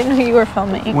swaggy. I didn't know you were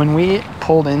filming. When we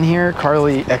pulled in here,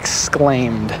 Carly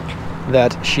exclaimed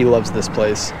that she loves this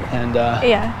place. And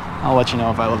Yeah. I'll let you know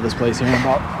if I love this place here in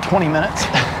about 20 minutes.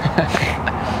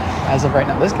 As of right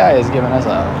now, this guy is giving us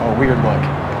a weird look.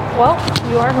 Well,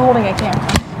 you are holding a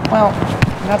camera. Well,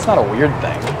 that's not a weird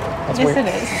thing. That's yes, weird. it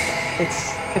is.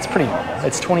 It's pretty normal.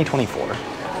 It's 2024.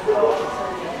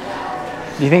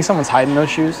 Do you think someone's hiding those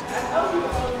shoes?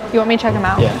 You want me to check them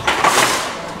out? Yeah.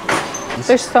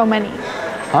 There's so many.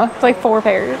 Huh? It's like 4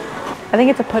 pairs. I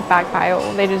think it's a put back pile.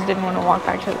 They just didn't want to walk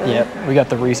back to the... Yep, we got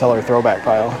the reseller throwback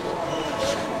pile.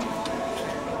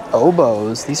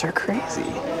 Oboes, these are crazy.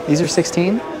 These are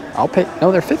 16? I'll pay,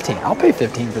 no, they're 15. I'll pay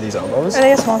 15 for these oboes. Are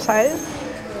they a small size?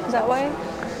 Is that why?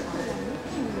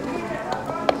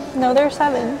 No, they're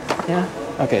 7. Yeah.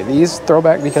 Okay, these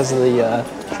throwback because of the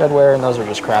treadwear, and those are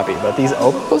just crappy. But these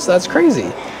oboes, that's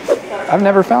crazy. I've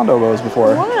never found oboes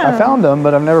before. Wow. I found them,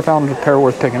 but I've never found a pair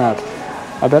worth picking up.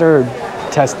 I better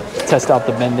test out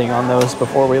the bending on those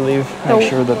before we leave. Make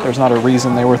sure that there's not a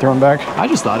reason they were thrown back. I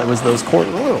just thought it was those Court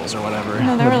Royals or whatever.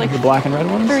 No, they were like the black and red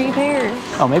ones. 3 pairs.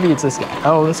 Oh, maybe it's this guy.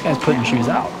 Oh, this guy's putting shoes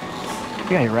out. You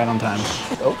got here right on time.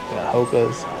 Oh, we got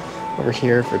Hoka's over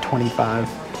here for 25.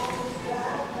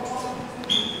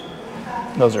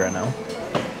 Those are a no.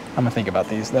 I'm gonna think about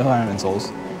these. They don't have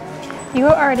insoles. You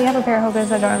already have a pair of Hoka's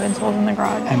that don't have insoles in the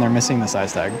garage. And they're missing the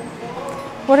size tag.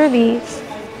 What are these?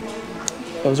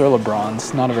 Those are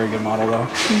LeBrons. Not a very good model though.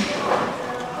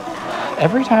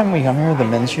 Every time we come here, the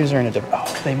men's shoes are in a different... Oh,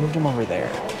 they moved them over there.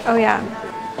 Oh, yeah.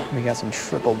 We got some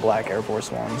triple black Air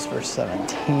Force Ones for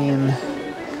 17.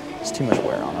 There's too much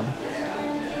wear on them.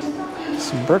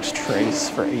 Some Brooks Trace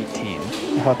for 18.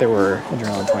 I thought they were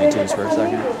Adrenaline 22s for a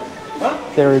second.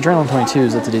 They were Adrenaline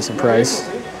 22s, that's a decent price.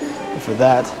 But for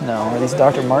that, no. Are these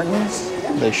Dr. Martens?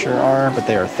 They sure are, but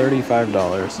they are $35.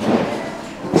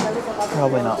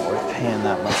 Probably not worth paying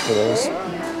that much for those.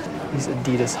 These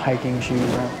Adidas hiking shoes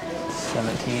are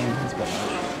 17. That's a bit much.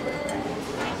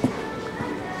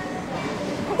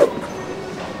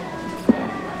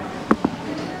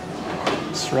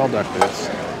 Sorrel duck boots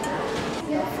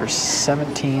for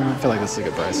 17. I feel like this is a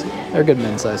good price. They're good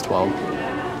men's size 12.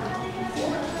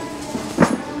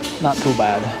 Not too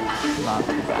bad. Not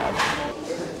too bad.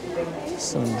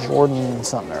 Some Jordan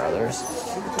something or others.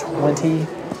 20.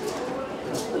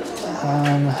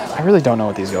 I really don't know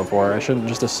what these go for. I shouldn't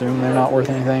just assume they're not worth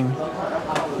anything.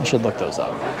 I should look those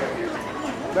up.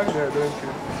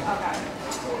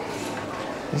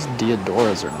 These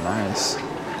Diodoras are nice.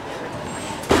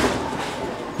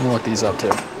 I'm gonna look these up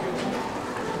too.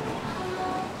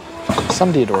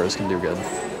 Some Diodoras can do good.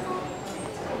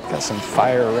 Got some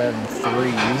fire red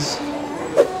 3s.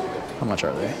 How much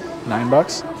are they?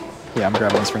 $9? Yeah, I'm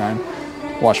grabbing these for 9.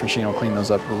 Wash machine will clean those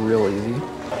up real easy.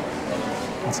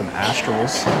 Got some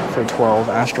Astrals for 12.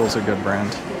 Astral's a good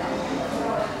brand.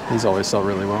 These always sell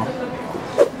really well.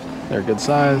 They're a good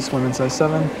size, women's size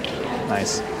 7.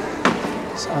 Nice.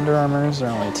 These Under Armours are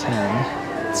only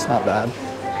 10. It's not bad.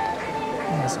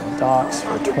 Got some Docs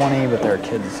for 20, but they're a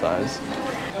kid's size.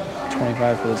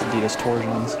 25 for those Adidas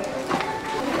Torsions.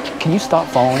 Can you stop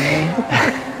following me?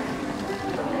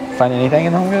 Find anything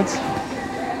in the Home Goods?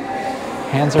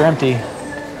 Hands are empty.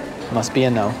 Must be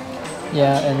a no.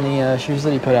 Yeah, and the shoes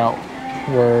that he put out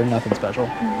were nothing special.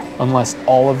 Unless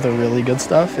all of the really good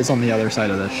stuff is on the other side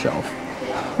of this shelf.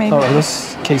 Maybe. Oh, are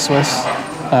this K-Swiss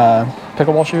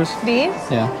pickleball shoes? These?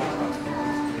 Yeah.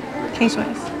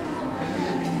 K-Swiss.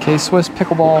 K-Swiss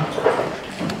pickleball.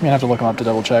 I'm gonna have to look them up to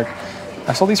double check.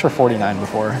 I sold these for $49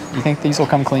 before. You think these will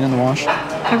come clean in the wash?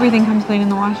 Everything comes clean in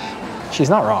the wash. She's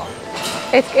not wrong.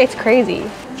 It's crazy.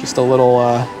 Just a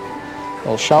little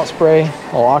shout spray, a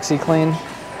little OxyClean.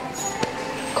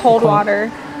 Cold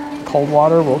water. Cold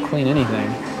water will clean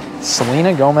anything.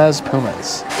 Selena Gomez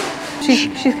Pumas.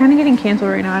 She's kind of getting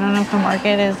canceled right now. I don't know if the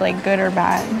market is like good or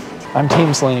bad. I'm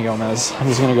team Selena Gomez. I'm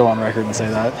just gonna go on record and say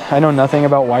that. I know nothing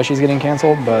about why she's getting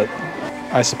canceled, but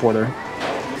I support her.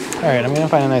 All right, I'm gonna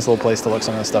find a nice little place to look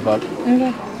some of this stuff up.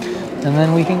 Okay. And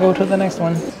then we can go to the next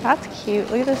one. That's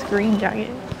cute. Look at this green jacket.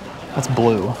 That's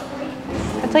blue.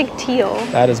 It's like teal.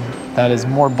 That is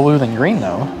more blue than green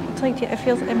though. It's like it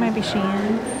feels. It might be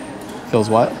Shein. Feels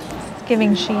what? It's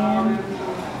giving Shein.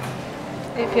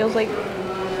 It feels like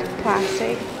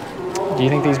plastic. Do you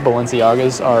think these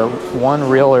Balenciagas are 1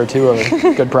 real or 2 of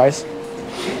a good price?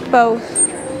 Both.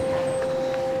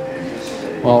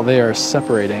 Well, they are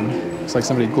separating. It's like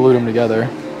somebody glued them together,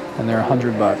 and they're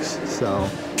 $100. So,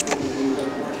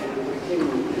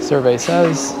 survey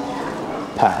says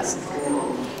passed.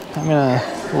 I'm gonna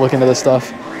look into this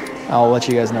stuff. I'll let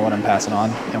you guys know what I'm passing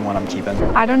on and what I'm keeping.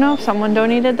 I don't know if someone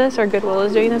donated this or Goodwill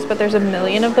is doing this, but there's a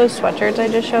million of those sweatshirts I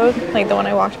just showed, like the one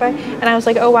I walked by, and I was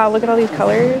like, oh wow, look at all these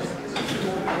colors.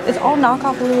 It's all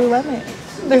knockoff Lululemon.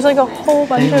 There's like a whole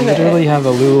bunch of it. They literally have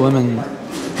a Lululemon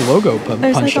logo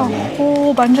There's punched like on a them.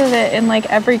 whole bunch of it in like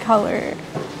every color.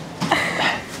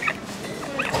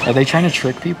 Are they trying to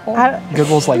trick people?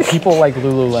 Goodwill's like, people like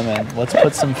Lululemon. Let's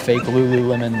put some fake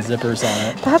Lululemon zippers on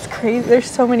it. That's crazy. There's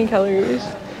so many colors.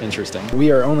 Interesting.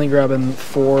 We are only grabbing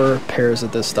 4 pairs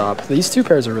at this stop. These 2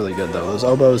 pairs are really good though. Those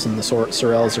Obos and the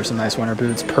Sorels are some nice winter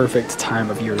boots. Perfect time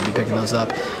of year to be picking those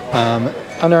up.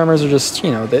 Under Armours are just,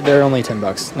 you know, they're only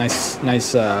 $10.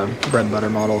 Nice bread and butter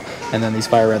model. And then these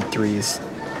Fire Red 3s.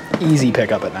 Easy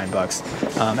pickup at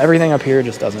 $9. Everything up here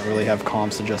just doesn't really have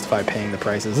comps to justify paying the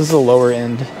prices. This is the lower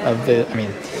end of the, I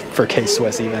mean, for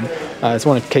K-Swiss even. It's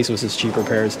one of K-Swiss's cheaper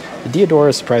pairs. The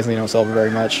Diodora surprisingly don't sell for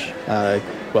very much.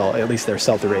 Well, at least their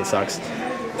sell-through rate sucks.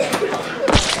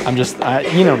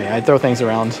 You know me, I throw things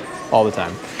around all the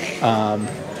time.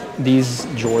 These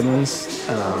Jordans,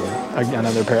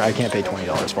 another pair, I can't pay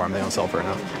 $20 for them. They don't sell for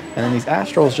enough. And then these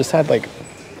Astrals just had like,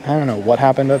 I don't know what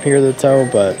happened up here to the toe,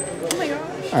 but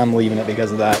I'm leaving it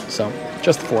because of that. So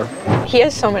just the 4. He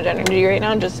has so much energy right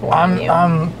now. Just watching you.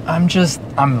 I'm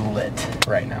lit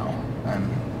right now.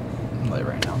 I'm lit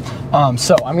right now.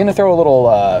 So I'm gonna throw a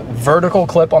little vertical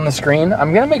clip on the screen.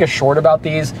 I'm gonna make a short about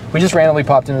these. We just randomly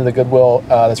popped into the Goodwill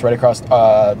that's right across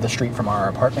the street from our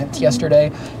apartment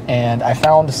yesterday, and I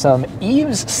found some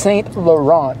Yves Saint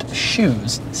Laurent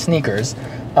shoes, sneakers.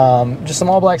 Just some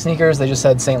all black sneakers. They just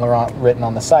had Saint Laurent written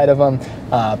on the side of them.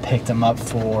 Picked them up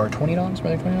for $20, were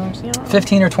they $20? Yeah.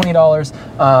 $15 or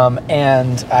 $20.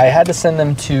 And I had to send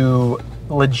them to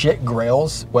Legit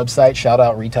Grail's website. Shout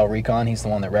out Retail Recon. He's the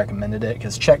one that recommended it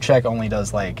because Check only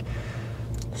does like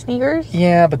sneakers.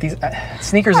 Yeah, but these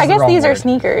sneakers. I is guess the wrong these word. are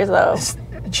sneakers though.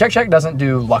 Check doesn't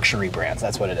do luxury brands.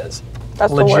 That's what it is.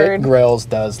 That's the word. Legit Grail's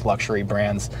does luxury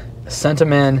brands. Sent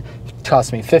them in.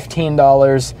 Cost me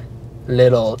 $15.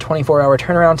 Little 24-hour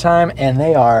turnaround time, and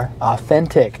they are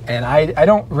authentic. And I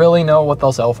don't really know what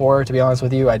they'll sell for, to be honest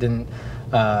with you. I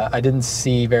didn't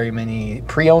see very many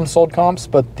pre-owned sold comps,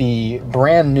 but the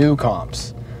brand new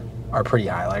comps are pretty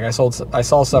high. Like I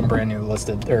saw some brand new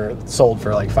listed or sold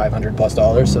for like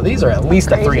 $500+. So these are at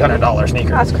least a $300 sneaker.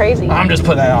 That's crazy. I'm just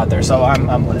putting that out there, so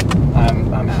I'm lit.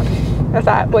 I'm happy. Is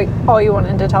that like all you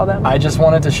wanted to tell them? I just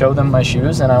wanted to show them my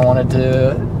shoes, and I wanted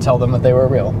to tell them that they were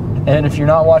real. And if you're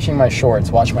not watching my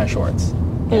shorts, watch my shorts.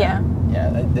 Yeah.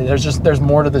 Yeah. There's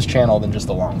more to this channel than just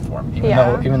the long form.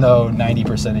 Even though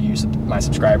 90% of you, my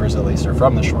subscribers at least, are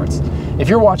from the shorts. If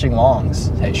you're watching longs,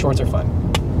 hey, shorts are fun.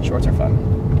 Shorts are fun.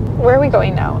 Where are we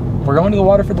going now? We're going to the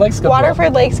Waterford Lakes Goodwill.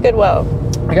 Waterford Lakes Goodwill.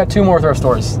 We got 2 more thrift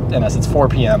stores in us. It's 4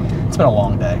 p.m. It's been a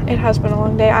long day. It has been a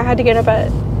long day. I had to get up at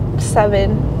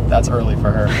 7. That's early for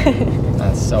her.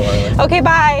 That's so early. Okay,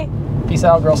 bye. Peace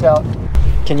out, Girl Scout.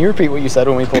 Can you repeat what you said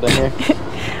when we pulled in here?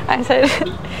 I said,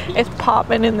 it's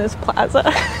popping in this plaza.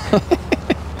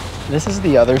 This is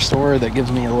the other store that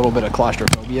gives me a little bit of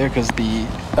claustrophobia because the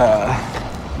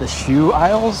shoe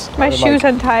aisles. My shoe's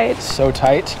like untied. So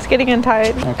tight. It's getting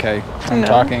untied. Okay, I'm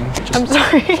talking. I'm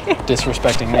sorry.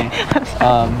 Disrespecting me.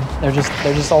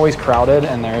 They're just always crowded,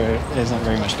 and there isn't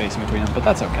very much space in between them, but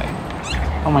that's okay.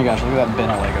 Oh my gosh, look at that bin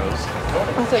of Legos.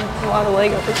 That's a lot of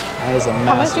Legos. That is a massive.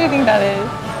 How much do you think that is?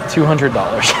 $200.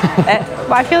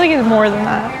 I feel like it's more than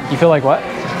that. You feel like what?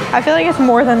 I feel like it's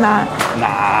more than that.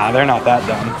 Nah, they're not that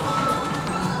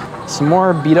dumb. Some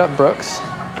more beat up Brooks.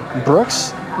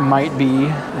 Brooks might be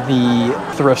the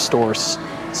thrift store's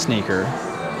sneaker.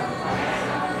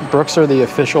 Brooks are the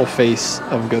official face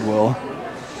of Goodwill.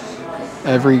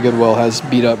 Every Goodwill has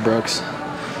beat up Brooks.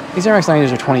 These Air Max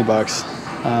 90s are $20.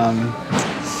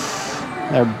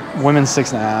 They're women's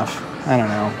 6.5. I don't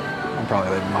know. I'll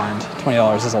probably leave them behind.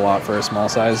 $20 is a lot for a small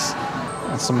size.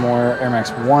 And some more Air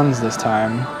Max 1s this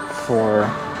time for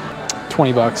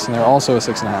 $20, and they're also a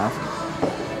 6.5.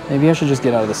 Maybe I should just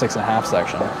get out of the 6.5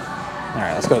 section. All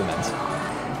right, let's go to the men's.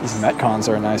 These Metcons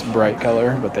are a nice bright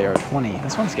color, but they are $20.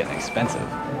 This one's getting expensive,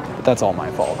 but that's all my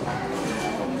fault.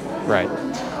 Right,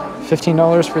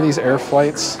 $15 for these Air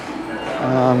Flights.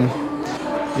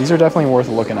 These are definitely worth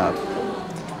looking up.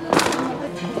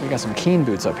 We got some Keen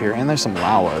boots up here, and there's some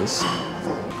Lawas.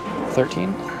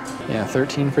 13? Yeah,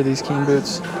 13 for these Keen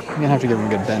boots. I'm gonna have to give them a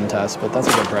good bend test, but that's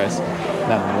a good price.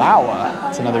 Then Lawa,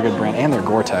 it's another good brand, and they're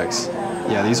Gore-Tex.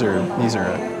 Yeah, these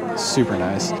are super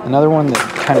nice. Another one that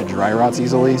kind of dry rots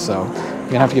easily, so I'm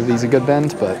gonna have to give these a good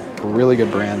bend, but a really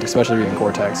good brand, especially being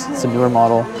Gore-Tex. It's a newer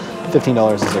model.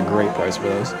 $15 is a great price for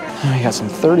those. And we got some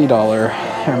 $30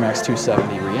 Air Max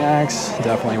 270 Reacts.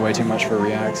 Definitely way too much for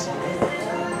Reacts.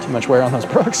 Too much wear on those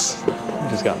Brooks. We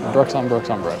just got Brooks on Brooks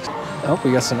on Brooks. Oh,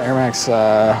 we got some Air Max, what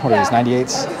are these,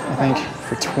 98s, I think,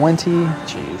 for 20.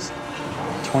 Jeez.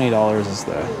 $20 is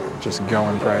the just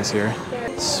going price here.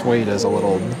 Suede is a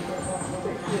little,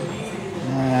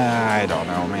 I don't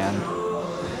know, man.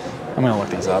 I'm gonna look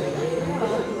these up.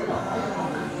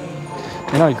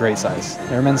 They're not a great size.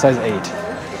 They're a men's size 8.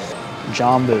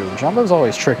 Jambu. Jambu's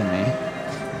always tricking me.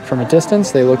 From a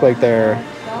distance, they look like they're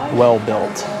well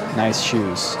built. Nice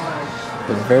shoes.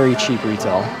 They're very cheap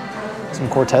retail. Some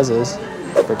Cortezes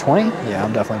for 20? Yeah,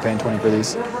 I'm definitely paying 20 for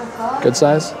these. Good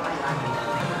size.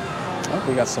 Oh,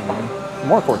 we got some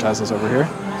more Cortezes over here.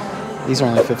 These are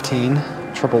only 15.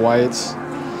 Triple whites.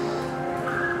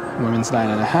 Women's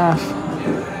 9.5.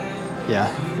 Yeah.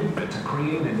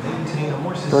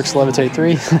 Brooks Levitate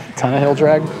 3. Ton of heel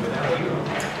drag.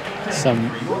 Some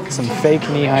fake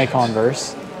knee-high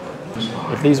Converse.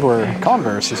 If these were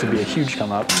Converse, this would be a huge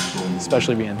come up,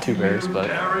 especially being 2 pairs, but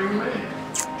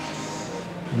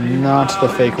not the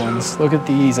fake ones. Look at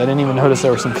these. I didn't even notice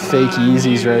there were some fake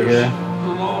Yeezys right here.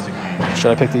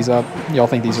 Should I pick these up? Y'all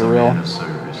think these are real?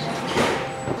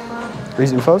 Are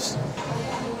these UFOs?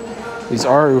 These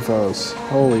are UFOs.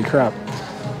 Holy crap.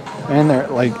 Man, they're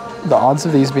like, the odds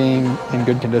of these being in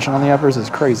good condition on the uppers is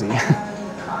crazy.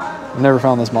 I've never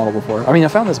found this model before. I mean, I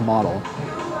found this model,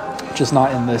 just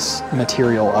not in this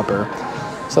material upper.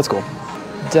 So that's cool.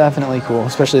 Definitely cool,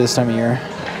 especially this time of year.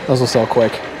 Those will sell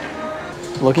quick.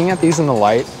 Looking at these in the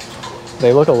light,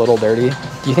 they look a little dirty.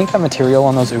 Do you think that material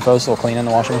on those UFOs will clean in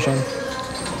the washing machine?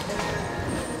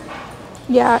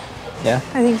 Yeah. Yeah?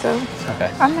 I think so.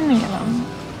 Okay. I'm gonna get them.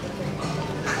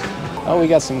 Oh, we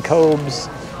got some Cobes.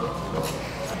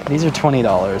 These are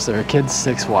 $20. They're a kid's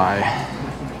 6Y.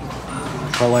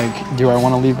 But like, do I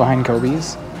want to leave behind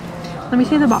Kobe's? Let me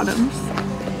see the bottoms.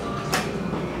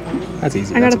 That's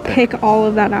easy. I gotta pick all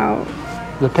of that out.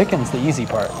 The picking's the easy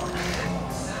part.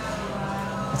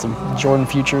 Some Jordan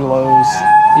Future lows.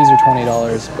 These are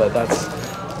 $20, but that's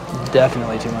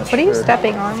definitely too much. What are you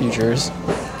stepping on? Futures.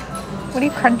 What are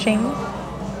you crunching?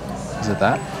 Is it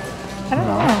that? I don't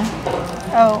know.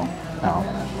 Oh. No.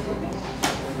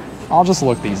 I'll just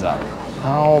look these up.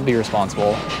 I'll be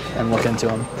responsible and look into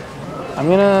them. I'm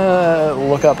gonna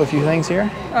look up a few things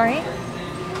here. All right.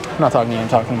 I'm not talking to you, I'm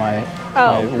talking to my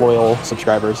loyal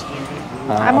subscribers.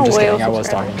 I'm just kidding, I was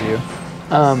talking to you.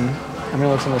 I'm gonna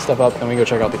look some of this stuff up, then we go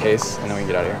check out the case, and then we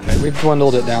can get out of here. We've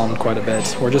dwindled it down quite a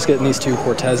bit. We're just getting these 2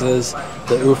 Cortezes,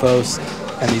 the UFOs,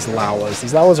 and these Lawas.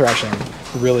 These Lawas are actually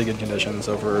in really good conditions,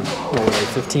 over, what were they,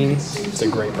 15? It's a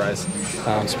great price.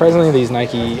 Surprisingly, these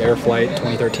Nike Air Flight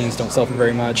 2013s don't sell for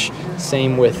very much.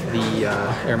 Same with the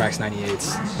Air Max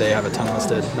 98s. They have a ton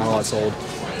listed, not a lot sold.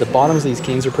 The bottoms of these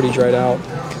Kings are pretty dried out.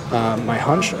 My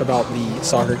hunch about the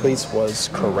soccer cleats was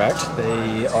correct.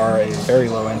 They are a very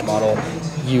low-end model.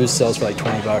 Used sells for like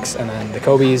 20 bucks, and then the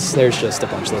Kobe's, there's just a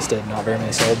bunch listed, not very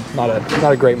many sold. Not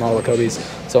a great model of Kobe's.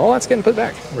 So all that's getting put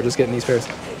back. We're just getting these pairs.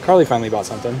 Carly finally bought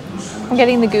something. I'm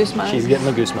getting the goose mugs. She's getting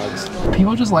the goose mugs.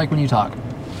 People just like when you talk.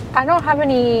 I don't have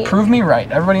any. Prove me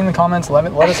right. Everybody in the comments, let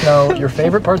us know your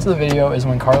favorite parts of the video is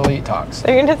when Carly talks.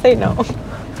 They're gonna say no.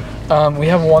 We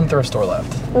have 1 thrift store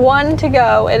left. 1 to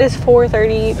go. It is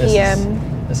 4:30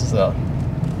 p.m. This is a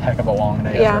heck of a long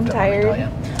day. Yeah, I'm tired.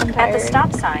 At the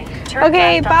stop sign.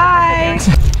 Okay, bye.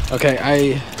 Okay,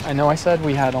 I know I said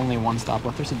we had only 1 stop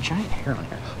left. There's a giant hair on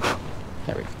here.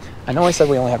 There we go. I know I said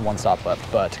we only had 1 stop left,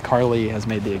 but Carly has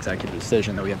made the executive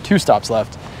decision that we have 2 stops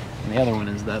left. And the other one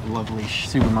is that lovely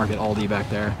supermarket Aldi back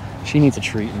there. She needs a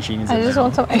treat, and she needs. I just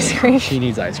want some ice cream. She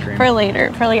needs ice cream for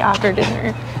later, for like after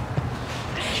dinner.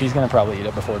 She's gonna probably eat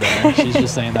it before dinner. She's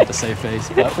just saying that to save face.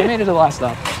 But we made it to the last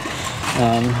stop.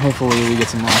 Hopefully we get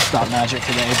some last stop magic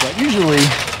today. But usually,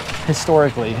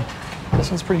 historically, this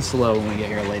one's pretty slow when we get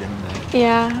here late in the day.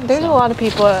 Yeah, there's a lot of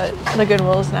people at the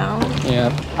Goodwills now.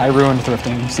 Yeah, I ruined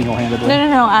thrifting single-handedly.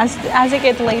 No. As it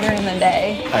gets later in the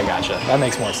day. I gotcha. That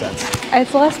makes more sense.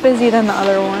 It's less busy than the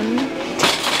other one.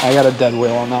 I got a dead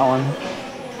wheel on that one.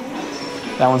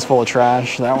 That one's full of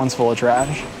trash. That one's full of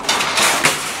trash.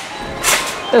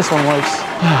 This one works.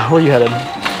 Where are you headed?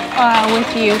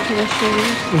 With you to the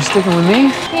shoes. You're sticking with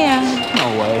me? Yeah. No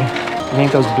way. You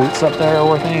think those boots up there are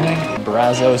worth anything?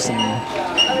 Brazos and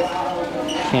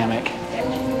hammock.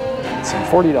 Some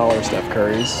 $40 Steph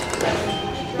Currys.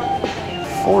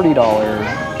 $40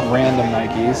 random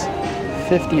Nikes.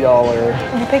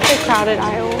 $50 You picked a crowded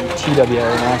aisle. TW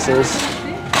Air Maxes.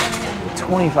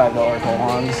 $25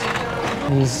 Kohans.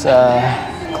 These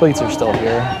cleats are still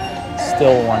here.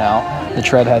 Still worn out. The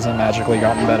tread hasn't magically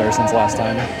gotten better since last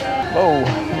time. Whoa, look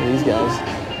at these guys.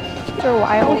 They're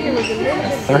wild.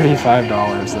 $35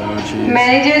 though, jeez.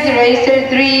 Managers Racer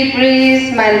 3,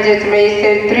 please. Managers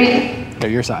Racer 3. They're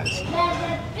your size.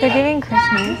 They're getting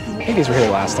Christmas. I think these were here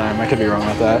last time. I could be wrong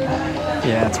with that.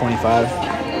 Yeah, 25.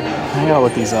 I gotta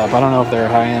look these up. I don't know if they're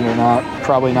high-end or not.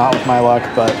 Probably not with my luck,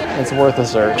 but it's worth a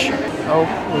search. Oh,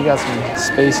 we got some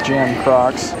Space Jam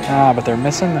Crocs. But they're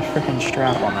missing the freaking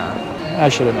strap on that. I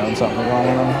should have known something was wrong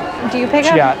with them. Do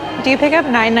you pick up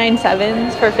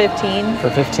 997s for 15? For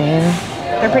 15?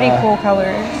 They're pretty cool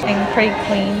colors and pretty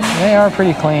clean. They are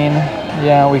pretty clean.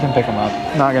 Yeah, we can pick them up.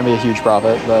 Not gonna be a huge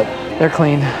profit, but they're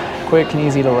clean, quick and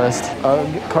easy to list.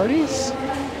 Cardies?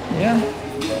 Yeah.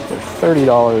 They're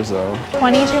 $30 though.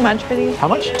 20 too much for these? How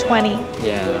much? 20.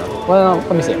 Yeah. Well,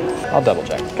 let me see. I'll double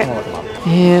check. Okay. I'll look them up.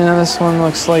 Yeah, this one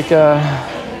looks like a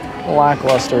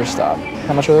lackluster stop.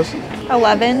 How much are those?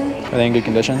 11. Are they in good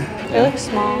condition? They look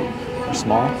small. They're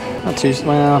small? Not too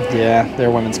small. Yeah,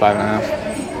 they're women's 5.5.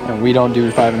 And we don't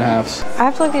do 5.5s. I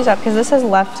have to look these up because this says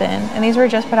Left In, and these were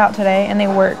just put out today, and they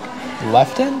work.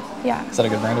 Left In? Yeah. Is that a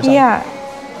good brand or something? Yeah.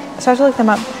 So I have to look them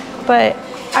up. But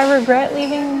I regret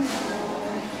leaving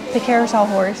the carousel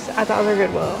horse at the other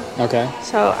Goodwill. Okay.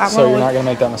 So you're not gonna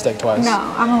make that mistake twice. No,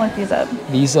 I'm gonna look these up.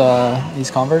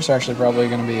 These Converse are actually probably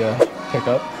gonna be a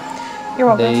pickup. You're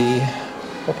welcome. They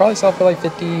will probably sell for like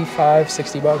 55,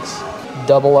 60 bucks.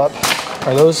 Double up.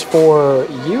 Are those for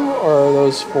you or are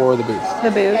those for the booth?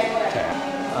 The booth. Okay.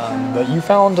 But you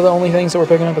found the only things that we're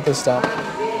picking up at this stop.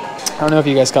 I don't know if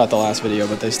you guys caught the last video,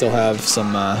 but they still have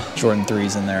some Jordan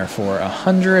 3s in there for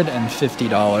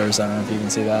 $150. I don't know if you can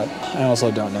see that. I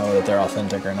also don't know that they're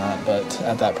authentic or not, but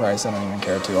at that price, I don't even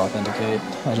care to authenticate.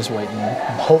 I'll just wait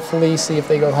and hopefully see if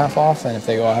they go half off, and if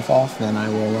they go half off, then I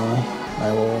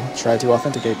will try to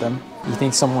authenticate them. You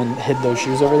think someone hid those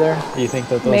shoes over there? Do you think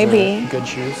that those are good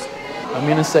shoes? I'm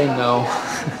gonna say no.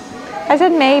 I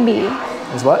said maybe.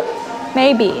 Is what?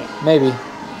 Maybe. Maybe.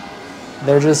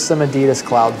 They're just some Adidas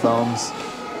Cloud Foams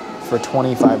for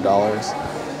 $25.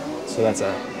 So that's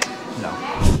a no.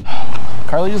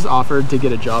 Carly just offered to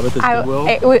get a job at this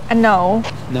Goodwill. No.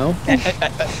 No?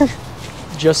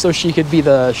 Just so she could be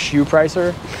the shoe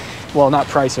pricer. Well, not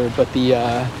pricer, but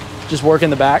the just work in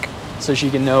the back so she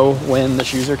can know when the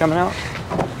shoes are coming out.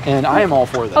 And I am all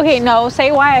for this. Okay, no.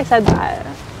 Say why I said that.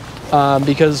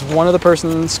 Because one of the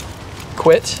persons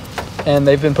quit and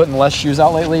they've been putting less shoes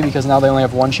out lately because now they only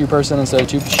have one shoe person instead of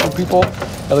 2 shoe people.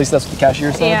 At least that's what the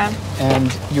cashier said. Yeah.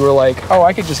 And you were like, oh,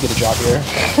 I could just get a job here.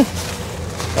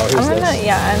 Oh, here's this.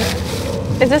 Yeah.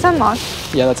 Is this unlocked?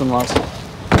 Yeah, that's unlocked.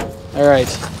 All right.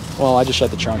 Well, I just shut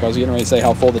the trunk. I was getting ready to say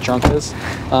how full the trunk is.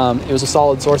 It was a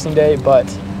solid sourcing day, but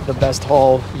the best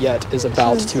haul yet is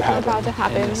about to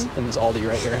happen. In this Aldi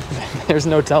right here. There's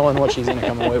no telling what she's gonna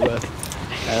come away with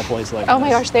at a place like this. Oh my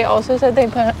gosh, they also said they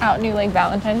put out new like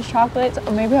Valentine's chocolates.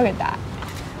 Oh, maybe I'll get that.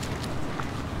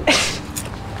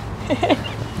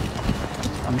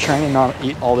 I'm trying to not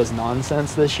eat all this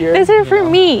nonsense this year. This is for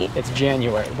me. It's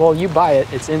January. Well, you buy it.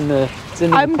 It's in the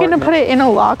I'm gonna put it in a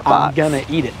lockbox. I'm gonna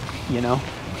eat it, you know?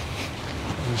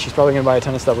 And she's probably gonna buy a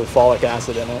ton of stuff with folic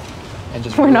acid in it. And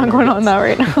just We're not going on that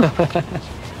right now.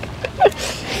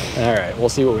 All right, we'll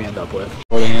see what we end up with.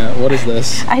 What is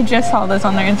this? I just saw this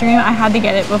on their Instagram. I had to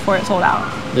get it before it sold out.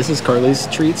 This is Carly's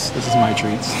treats. This is my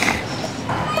treats.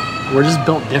 We're just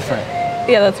built different.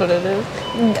 Yeah, that's what it is.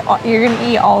 You're gonna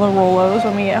eat all the Rolos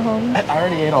when we get home. I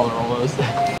already ate all the Rolos.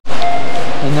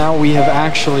 And now we have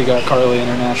actually got Carly in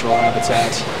her natural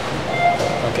habitat.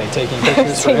 Okay, taking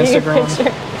pictures for Instagram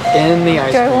in the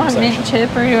ice cream section. Do I want mint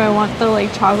chip or do I want the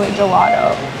like chocolate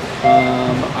gelato?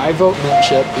 I vote mint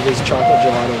chip because chocolate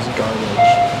gelato is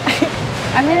garbage.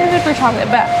 I'm in the mood for chocolate,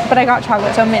 but I got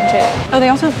chocolate, so mint chip. Oh, they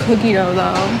also have cookie dough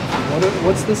though.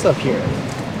 What's this up here?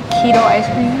 Keto ice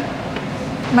cream.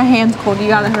 My hand's cold. You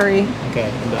gotta hurry.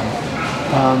 Okay, I'm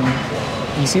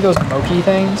done. You see those mochi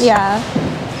things? Yeah.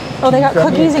 Oh, they got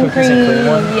cookies and cream.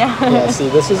 Yeah. Yeah. See,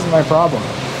 this is my problem.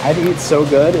 I'd eat so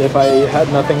good if I had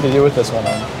nothing to do with this one.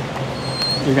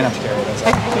 You're gonna have to carry this.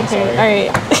 Okay. All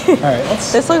right. All right.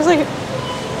 This looks like.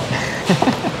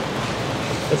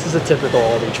 This is a typical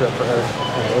Aldi trip for her.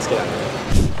 All right, let's get out of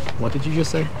here. What did you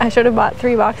just say? I should have bought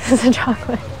 3 boxes of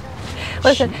chocolate.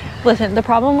 Listen. The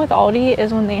problem with Aldi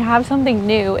is when they have something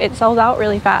new, it sells out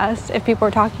really fast if people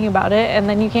are talking about it, and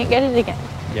then you can't get it again.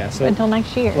 Yeah. So until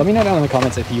next year. Let me know down in the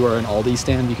comments if you are an Aldi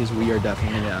stan because we are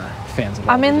definitely fans of Aldi.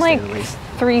 I'm in like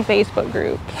 3 Facebook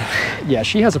groups. Yeah,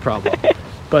 she has a problem.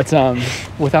 But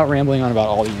without rambling on about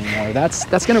Aldi anymore, that's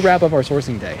going to wrap up our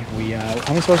sourcing day.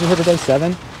 How many stores we hit today?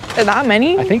 7? That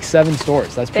many? I think 7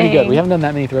 stores. That's pretty good. We haven't done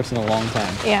that many thrifts in a long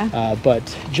time. Yeah.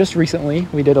 But just recently,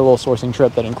 we did a little sourcing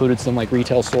trip that included some like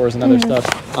retail stores and other stuff.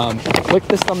 Click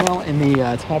this thumbnail in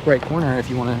the top right corner if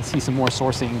you want to see some more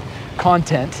sourcing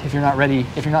content. If you're not ready,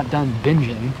 if you're not done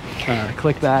binging,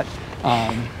 click that.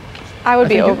 I would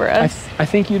be over us. I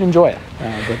think you'd enjoy it.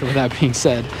 But with that being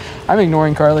said, I'm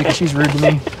ignoring Carly because she's rude to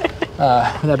me.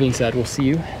 With that being said, we'll see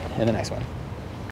you in the next one.